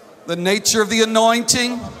 The nature of the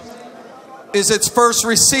anointing is it's first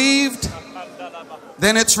received,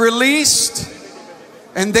 then it's released,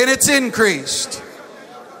 and then it's increased.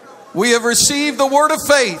 We have received the word of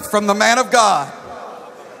faith from the man of God.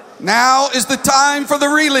 Now is the time for the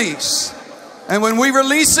release. And when we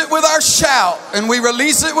release it with our shout and we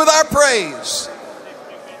release it with our praise,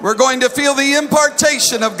 we're going to feel the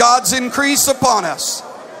impartation of God's increase upon us.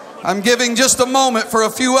 I'm giving just a moment for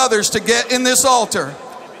a few others to get in this altar.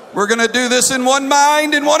 We're going to do this in one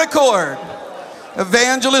mind and one accord.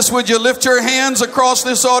 Evangelists, would you lift your hands across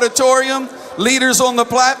this auditorium? Leaders on the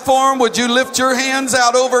platform, would you lift your hands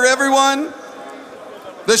out over everyone?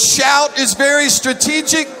 The shout is very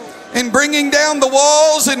strategic in bringing down the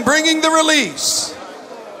walls and bringing the release.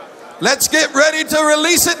 Let's get ready to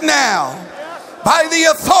release it now. By the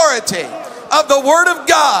authority of the Word of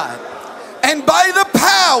God and by the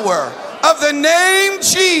power of the name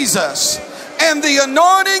Jesus, and the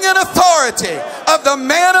anointing and authority of the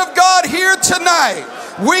man of God here tonight,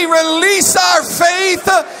 we release our faith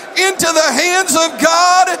into the hands of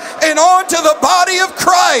God and onto the body of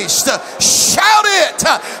Christ. Shout it.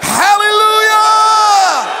 Hallelujah.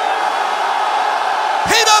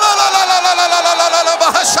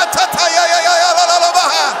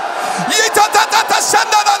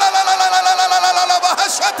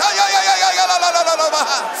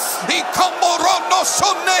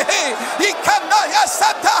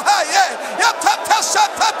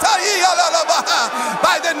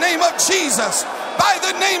 By the name of Jesus, by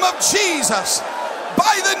the name of Jesus,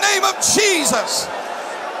 by the name of Jesus,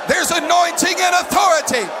 there's anointing and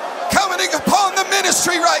authority coming upon the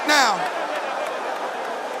ministry right now.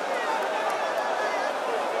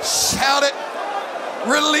 Shout it.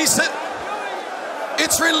 Release it.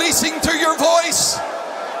 It's releasing through your voice.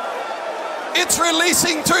 It's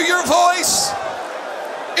releasing through your voice.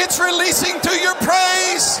 It's releasing through your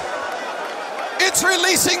praise. It's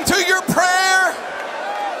releasing through your prayer.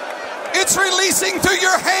 It's releasing through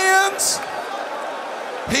your hands.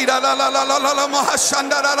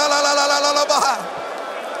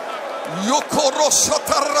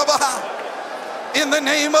 In the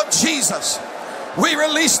name of Jesus, we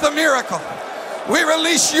release the miracle. We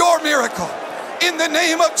release your miracle in the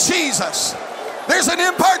name of Jesus. There's an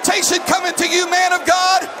impartation coming to you, man of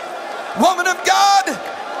God, woman of God,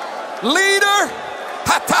 leader.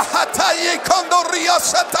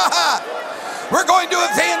 We're going to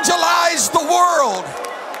evangelize the world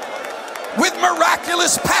with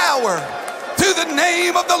miraculous power through the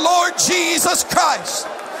name of the Lord Jesus Christ.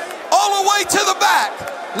 All the way to the back.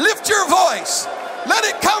 Lift your voice. Let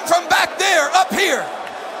it come from back there, up here.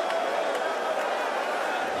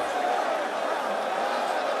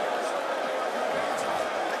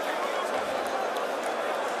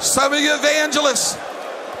 Some of you evangelists,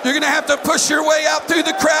 you're going to have to push your way out through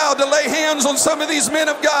the crowd to lay hands on some of these men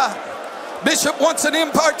of God. Bishop wants an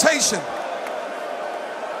impartation.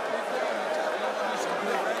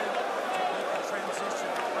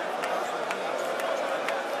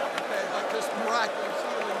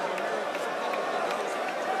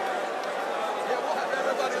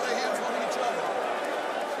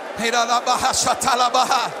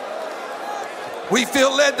 We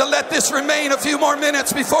feel led to let this remain a few more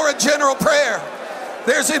minutes before a general prayer.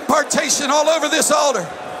 There's impartation all over this altar.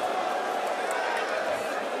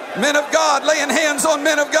 Men of God laying hands on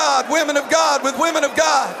men of God, women of God with women of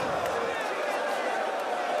God.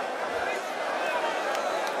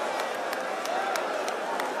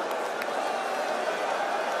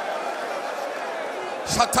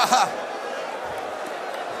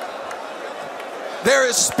 There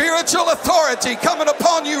is spiritual authority coming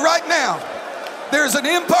upon you right now. There's an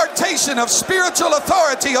impartation of spiritual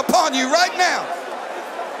authority upon you right now.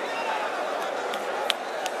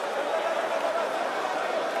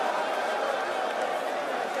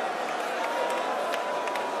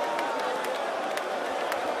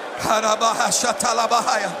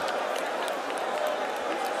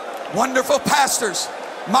 Wonderful pastors,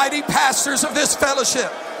 mighty pastors of this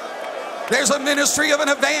fellowship. There's a ministry of an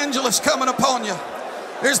evangelist coming upon you.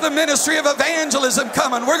 There's the ministry of evangelism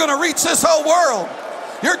coming. We're going to reach this whole world.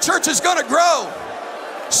 Your church is going to grow.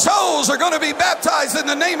 Souls are going to be baptized in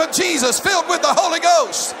the name of Jesus, filled with the Holy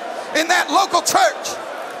Ghost in that local church.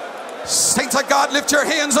 Saints of God, lift your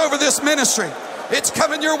hands over this ministry. It's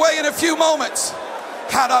coming your way in a few moments.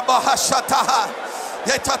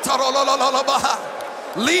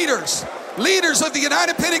 Leaders of the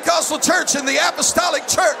United Pentecostal Church and the Apostolic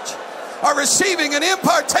Church are receiving an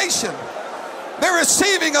impartation. They're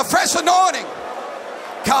receiving a fresh anointing.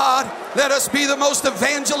 God, let us be the most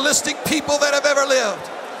evangelistic people that have ever lived.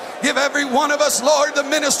 Give every one of us, Lord, the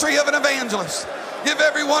ministry of an evangelist. Give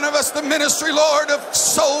every one of us the ministry, Lord, of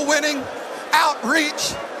soul winning,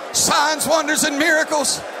 outreach, signs, wonders, and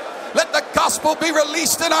miracles. Let the gospel be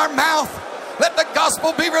released in our mouth. Let the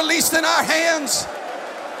gospel be released in our hands.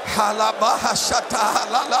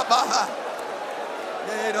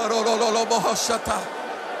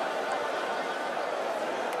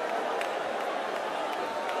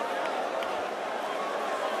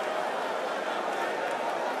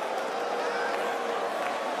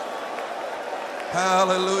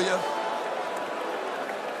 Hallelujah.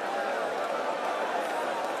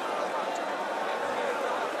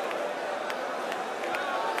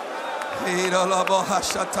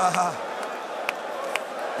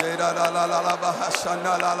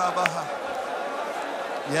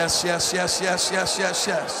 Yes, yes, yes, yes, yes, yes,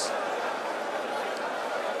 yes.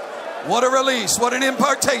 What a release, what an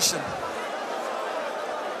impartation.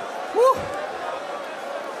 Woo.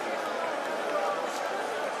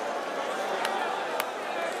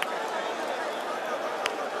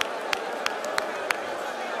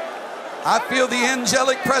 I feel the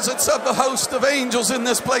angelic presence of the host of angels in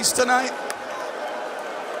this place tonight.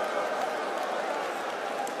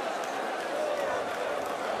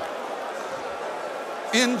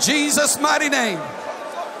 In Jesus' mighty name.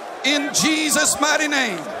 In Jesus' mighty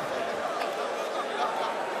name.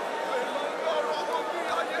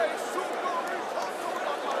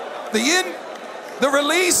 The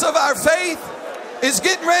release of our faith is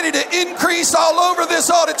getting ready to increase all over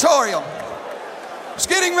this auditorium. It's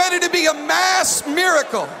getting ready to be a mass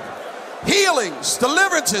miracle. Healings,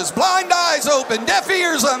 deliverances, blind eyes open, deaf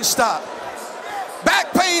ears unstopped.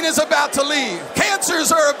 Back pain is about to leave.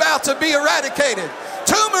 Cancers are about to be eradicated.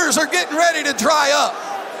 Tumors are getting ready to dry up.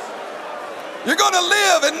 You're going to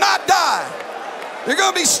live and not die. You're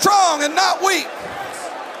going to be strong and not weak.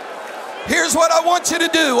 Here's what I want you to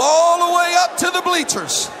do all the way up to the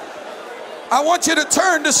bleachers. I want you to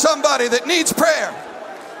turn to somebody that needs prayer.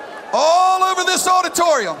 All over this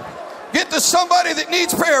auditorium. Get to somebody that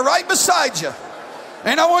needs prayer right beside you.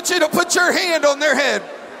 And I want you to put your hand on their head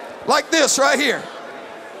like this right here.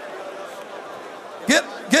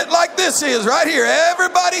 Get like this is right here.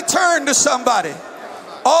 Everybody turn to somebody.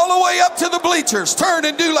 All the way up to the bleachers. Turn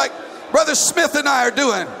and do like Brother Smith and I are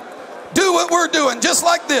doing. Do what we're doing, just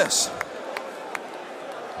like this.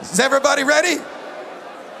 Is everybody ready?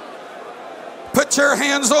 Put your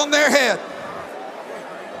hands on their head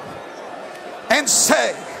and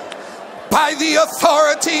say, by the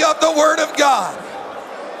authority of the Word of God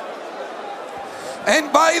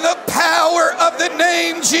and by the power of the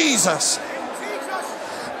name Jesus,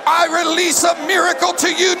 I release a miracle to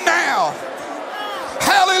you now.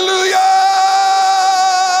 Hallelujah.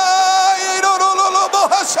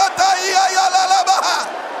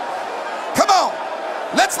 Come on.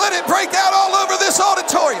 Let's let it break out all over this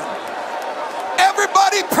auditorium.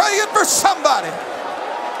 Everybody praying for somebody.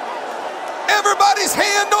 Everybody's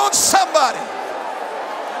hand on somebody.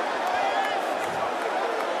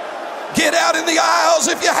 Get out in the aisles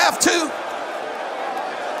if you have to.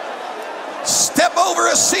 Step over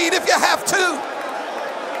a seat if you have to.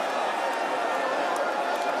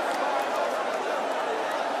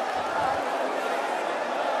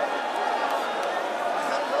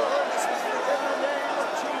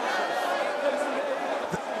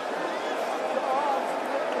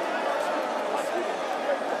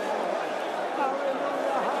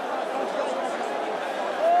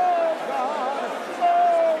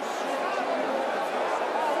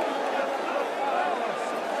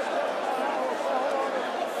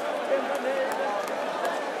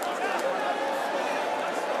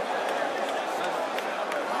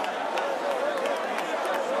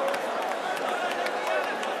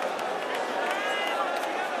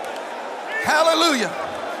 Hallelujah.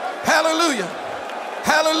 Hallelujah.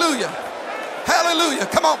 Hallelujah. Hallelujah.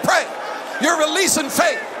 Come on, pray. You're releasing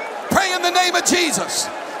faith. Pray in the name of Jesus.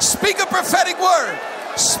 Speak a prophetic word.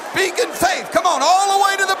 Speak in faith. Come on, all the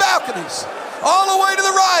way to the balconies. All the way to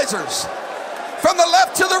the risers. From the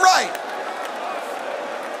left to the right.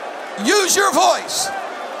 Use your voice.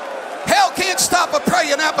 Hell can't stop a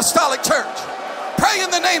praying apostolic church. Pray in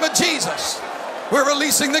the name of Jesus. We're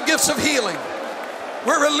releasing the gifts of healing.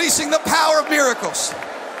 We're releasing the power of miracles.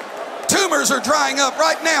 Tumors are drying up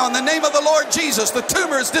right now in the name of the Lord Jesus. The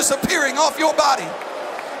tumor is disappearing off your body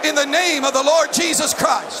in the name of the Lord Jesus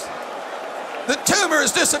Christ. The tumor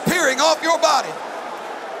is disappearing off your body.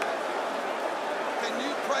 Can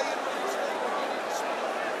you pray and release faith?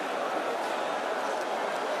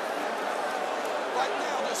 Right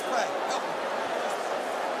now, just pray. Help me.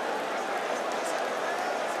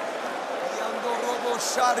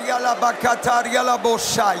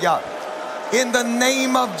 In the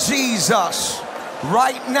name of Jesus,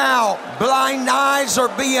 right now, blind eyes are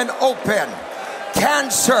being opened.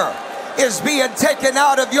 Cancer is being taken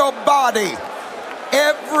out of your body.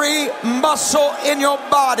 Every muscle in your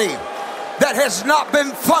body that has not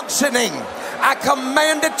been functioning, I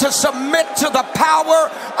command it to submit to the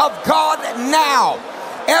power of God now.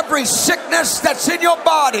 Every sickness that's in your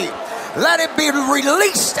body, let it be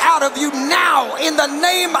released out of you now in the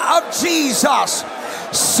name of Jesus.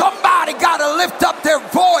 Somebody got to lift up their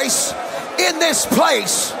voice in this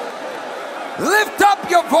place. Lift up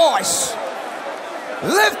your voice.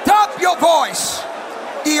 Lift up your voice.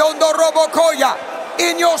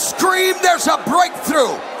 In your scream, there's a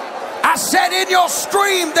breakthrough. I said in your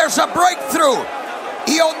scream, there's a breakthrough.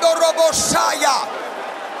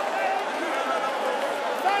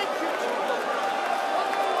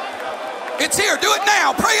 It's here. Do it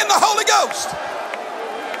now. Pray in the Holy Ghost.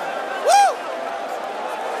 Woo!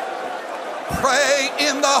 Pray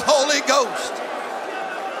in the Holy Ghost.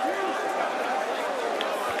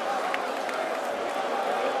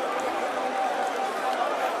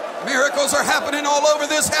 Miracles are happening all over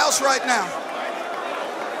this house right now.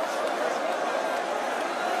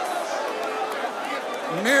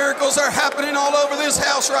 Miracles are happening all over this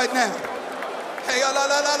house right now.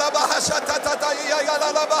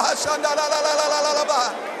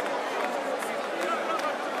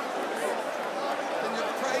 Can you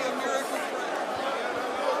pray a miracle?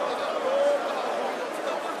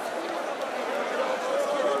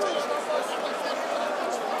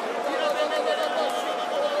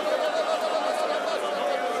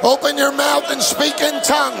 Open your mouth and speak in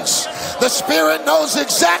tongues. The Spirit knows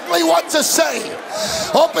exactly what to say.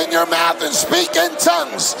 Open your mouth and speak in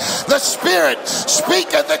tongues. The Spirit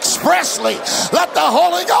speaketh expressly. Let the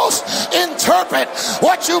Holy Ghost interpret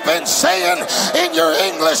what you've been saying in your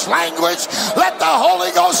English language. Let the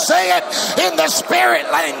Holy Ghost say it in the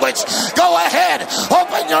Spirit language. Go ahead,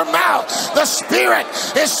 open your mouth. The Spirit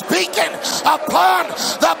is speaking upon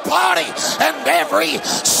the body and every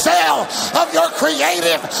cell of your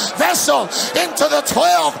creative vessel into the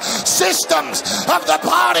 12 systems of the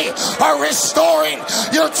body are restoring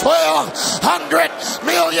your 1,200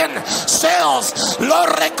 million cells.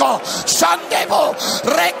 Loreko, Shandebo,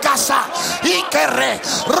 Rekasa, Ikere,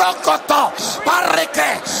 Rokoto,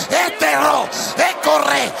 Bareke, Etero,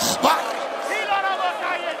 Ekore,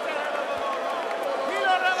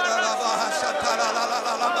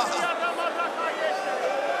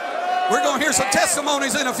 We're going to hear some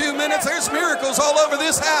testimonies in a few minutes. There's miracles all over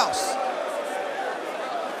this house.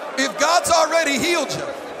 If God's already healed you,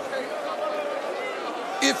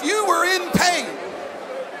 if you were in pain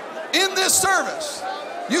in this service,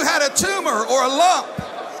 you had a tumor or a lump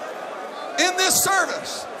in this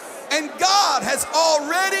service, and God has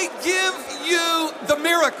already given you the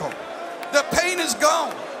miracle. The pain is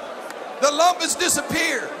gone. The lump has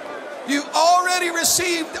disappeared. You've already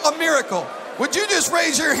received a miracle. Would you just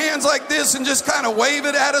raise your hands like this and just kind of wave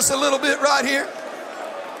it at us a little bit right here?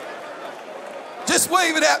 Just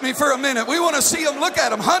wave it at me for a minute. We want to see them. Look at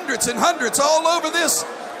them. Hundreds and hundreds all over this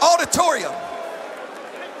auditorium.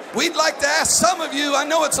 We'd like to ask some of you, I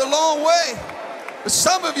know it's a long way, but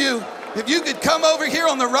some of you, if you could come over here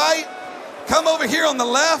on the right, come over here on the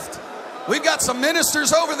left. We've got some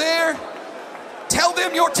ministers over there. Tell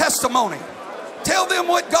them your testimony. Tell them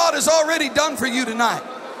what God has already done for you tonight.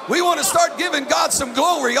 We want to start giving God some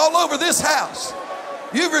glory all over this house.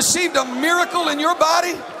 You've received a miracle in your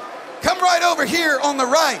body. Come right over here on the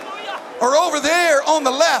right or over there on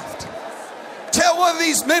the left. Tell one of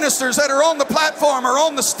these ministers that are on the platform or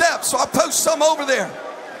on the steps, so I'll post some over there.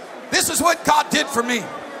 This is what God did for me.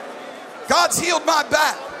 God's healed my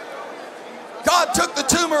back. God took the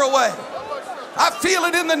tumor away. I feel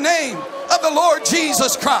it in the name of the Lord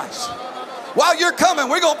Jesus Christ. While you're coming,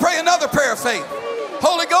 we're going to pray another prayer of faith.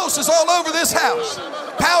 Holy Ghost is all over this house.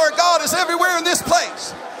 Power of God is everywhere in this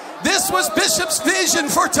place. This was Bishop's vision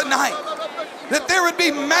for tonight, that there would be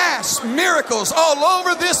mass miracles all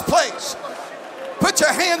over this place. Put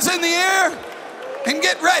your hands in the air and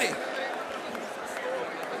get ready.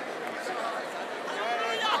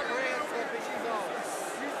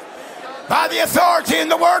 By the authority in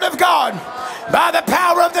the Word of God, by the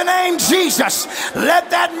power of the name Jesus, let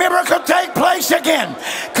that miracle take place again.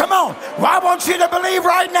 Come on. Well, I want you to believe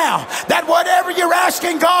right now that whatever you're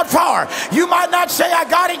asking God for, you might not say, I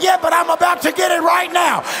got it yet, but I'm about to get it right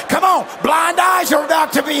now. Come on. Blind eyes are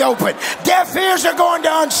about to be opened. Deaf ears are going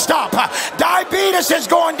to unstop. Diabetes is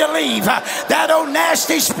going to leave. That old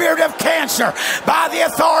nasty spirit of cancer, by the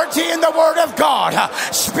authority in the Word of God,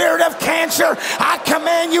 spirit of cancer, I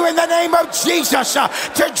command you in the name of Jesus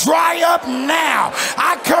to dry up now.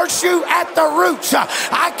 I curse you at the roots.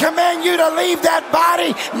 I command you to leave that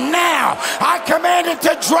body now. I command it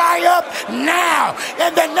to dry up now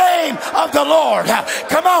in the name of the Lord.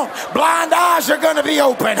 Come on. Blind eyes are going to be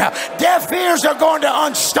open. Deaf ears are going to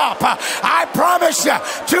unstop. I promise you,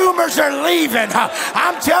 tumors are leaving.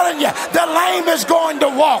 I'm telling you, the lame is going to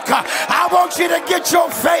walk. I want you to get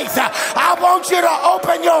your faith. I want you to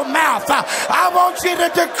open your mouth. I want you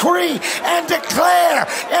to decree and declare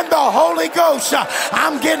in the Holy Ghost,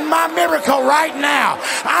 I'm getting my miracle right now.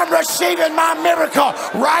 I'm receiving my miracle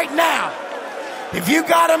right now. If you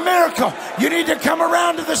got a miracle, you need to come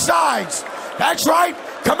around to the sides. That's right.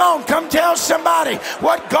 Come on, come tell somebody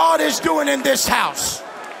what God is doing in this house.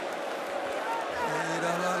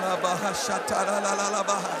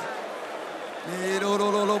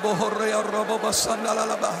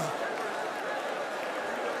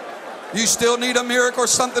 You still need a miracle or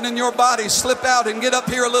something in your body, slip out and get up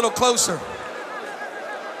here a little closer.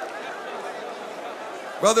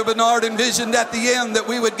 Brother Bernard envisioned at the end that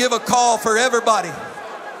we would give a call for everybody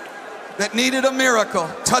that needed a miracle,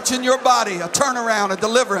 touching your body, a turnaround, a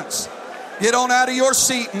deliverance. Get on out of your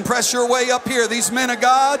seat and press your way up here. These men of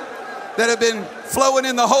God that have been flowing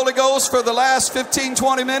in the Holy Ghost for the last 15,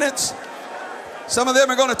 20 minutes, some of them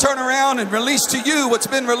are going to turn around and release to you what's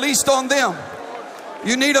been released on them.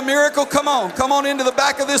 You need a miracle? Come on into the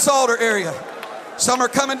back of this altar area. Some are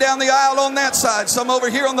coming down the aisle on that side, some over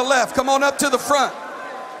here on the left. Come on up to the front.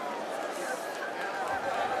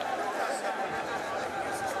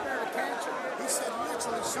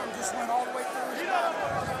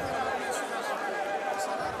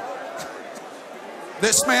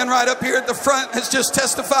 This man right up here at the front has just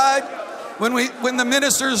testified when the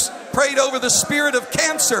ministers prayed over the spirit of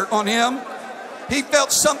cancer on him, he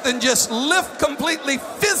felt something just lift completely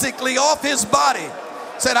physically off his body.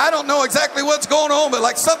 Said, I don't know exactly what's going on, but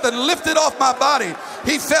like something lifted off my body.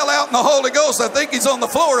 He fell out in the Holy Ghost. I think he's on the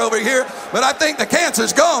floor over here, but I think the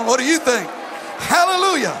cancer's gone. What do you think?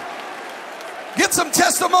 Hallelujah. Get some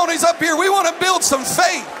testimonies up here. We want to build some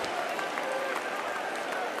faith.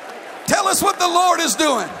 Tell us what the Lord is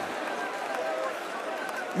doing.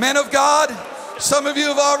 Men of God, some of you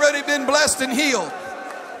have already been blessed and healed.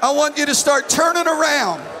 I want you to start turning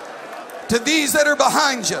around to these that are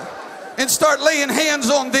behind you and start laying hands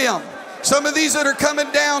on them. Some of these that are coming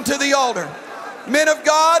down to the altar. Men of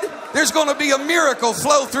God, there's going to be a miracle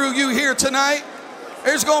flow through you here tonight.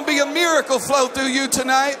 There's going to be a miracle flow through you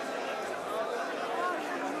tonight.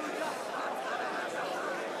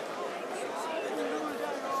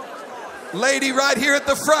 Lady right here at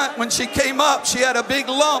the front, when she came up, she had a big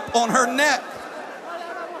lump on her neck.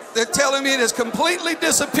 They're telling me it has completely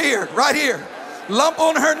disappeared. Right here. Lump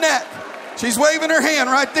on her neck. She's waving her hand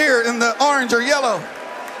right there in the orange or yellow.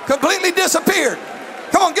 Completely disappeared.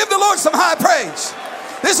 Come on, give the Lord some high praise.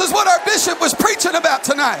 This is what our bishop was preaching about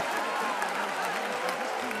tonight.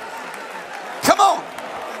 Come on.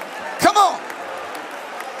 Come on.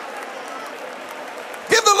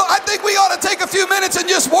 Give the Lord, I think we ought to take a few minutes and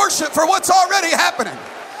just worship for what's already happening.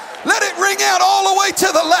 Let it ring out all the way to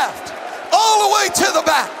the left, all the way to the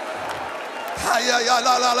back.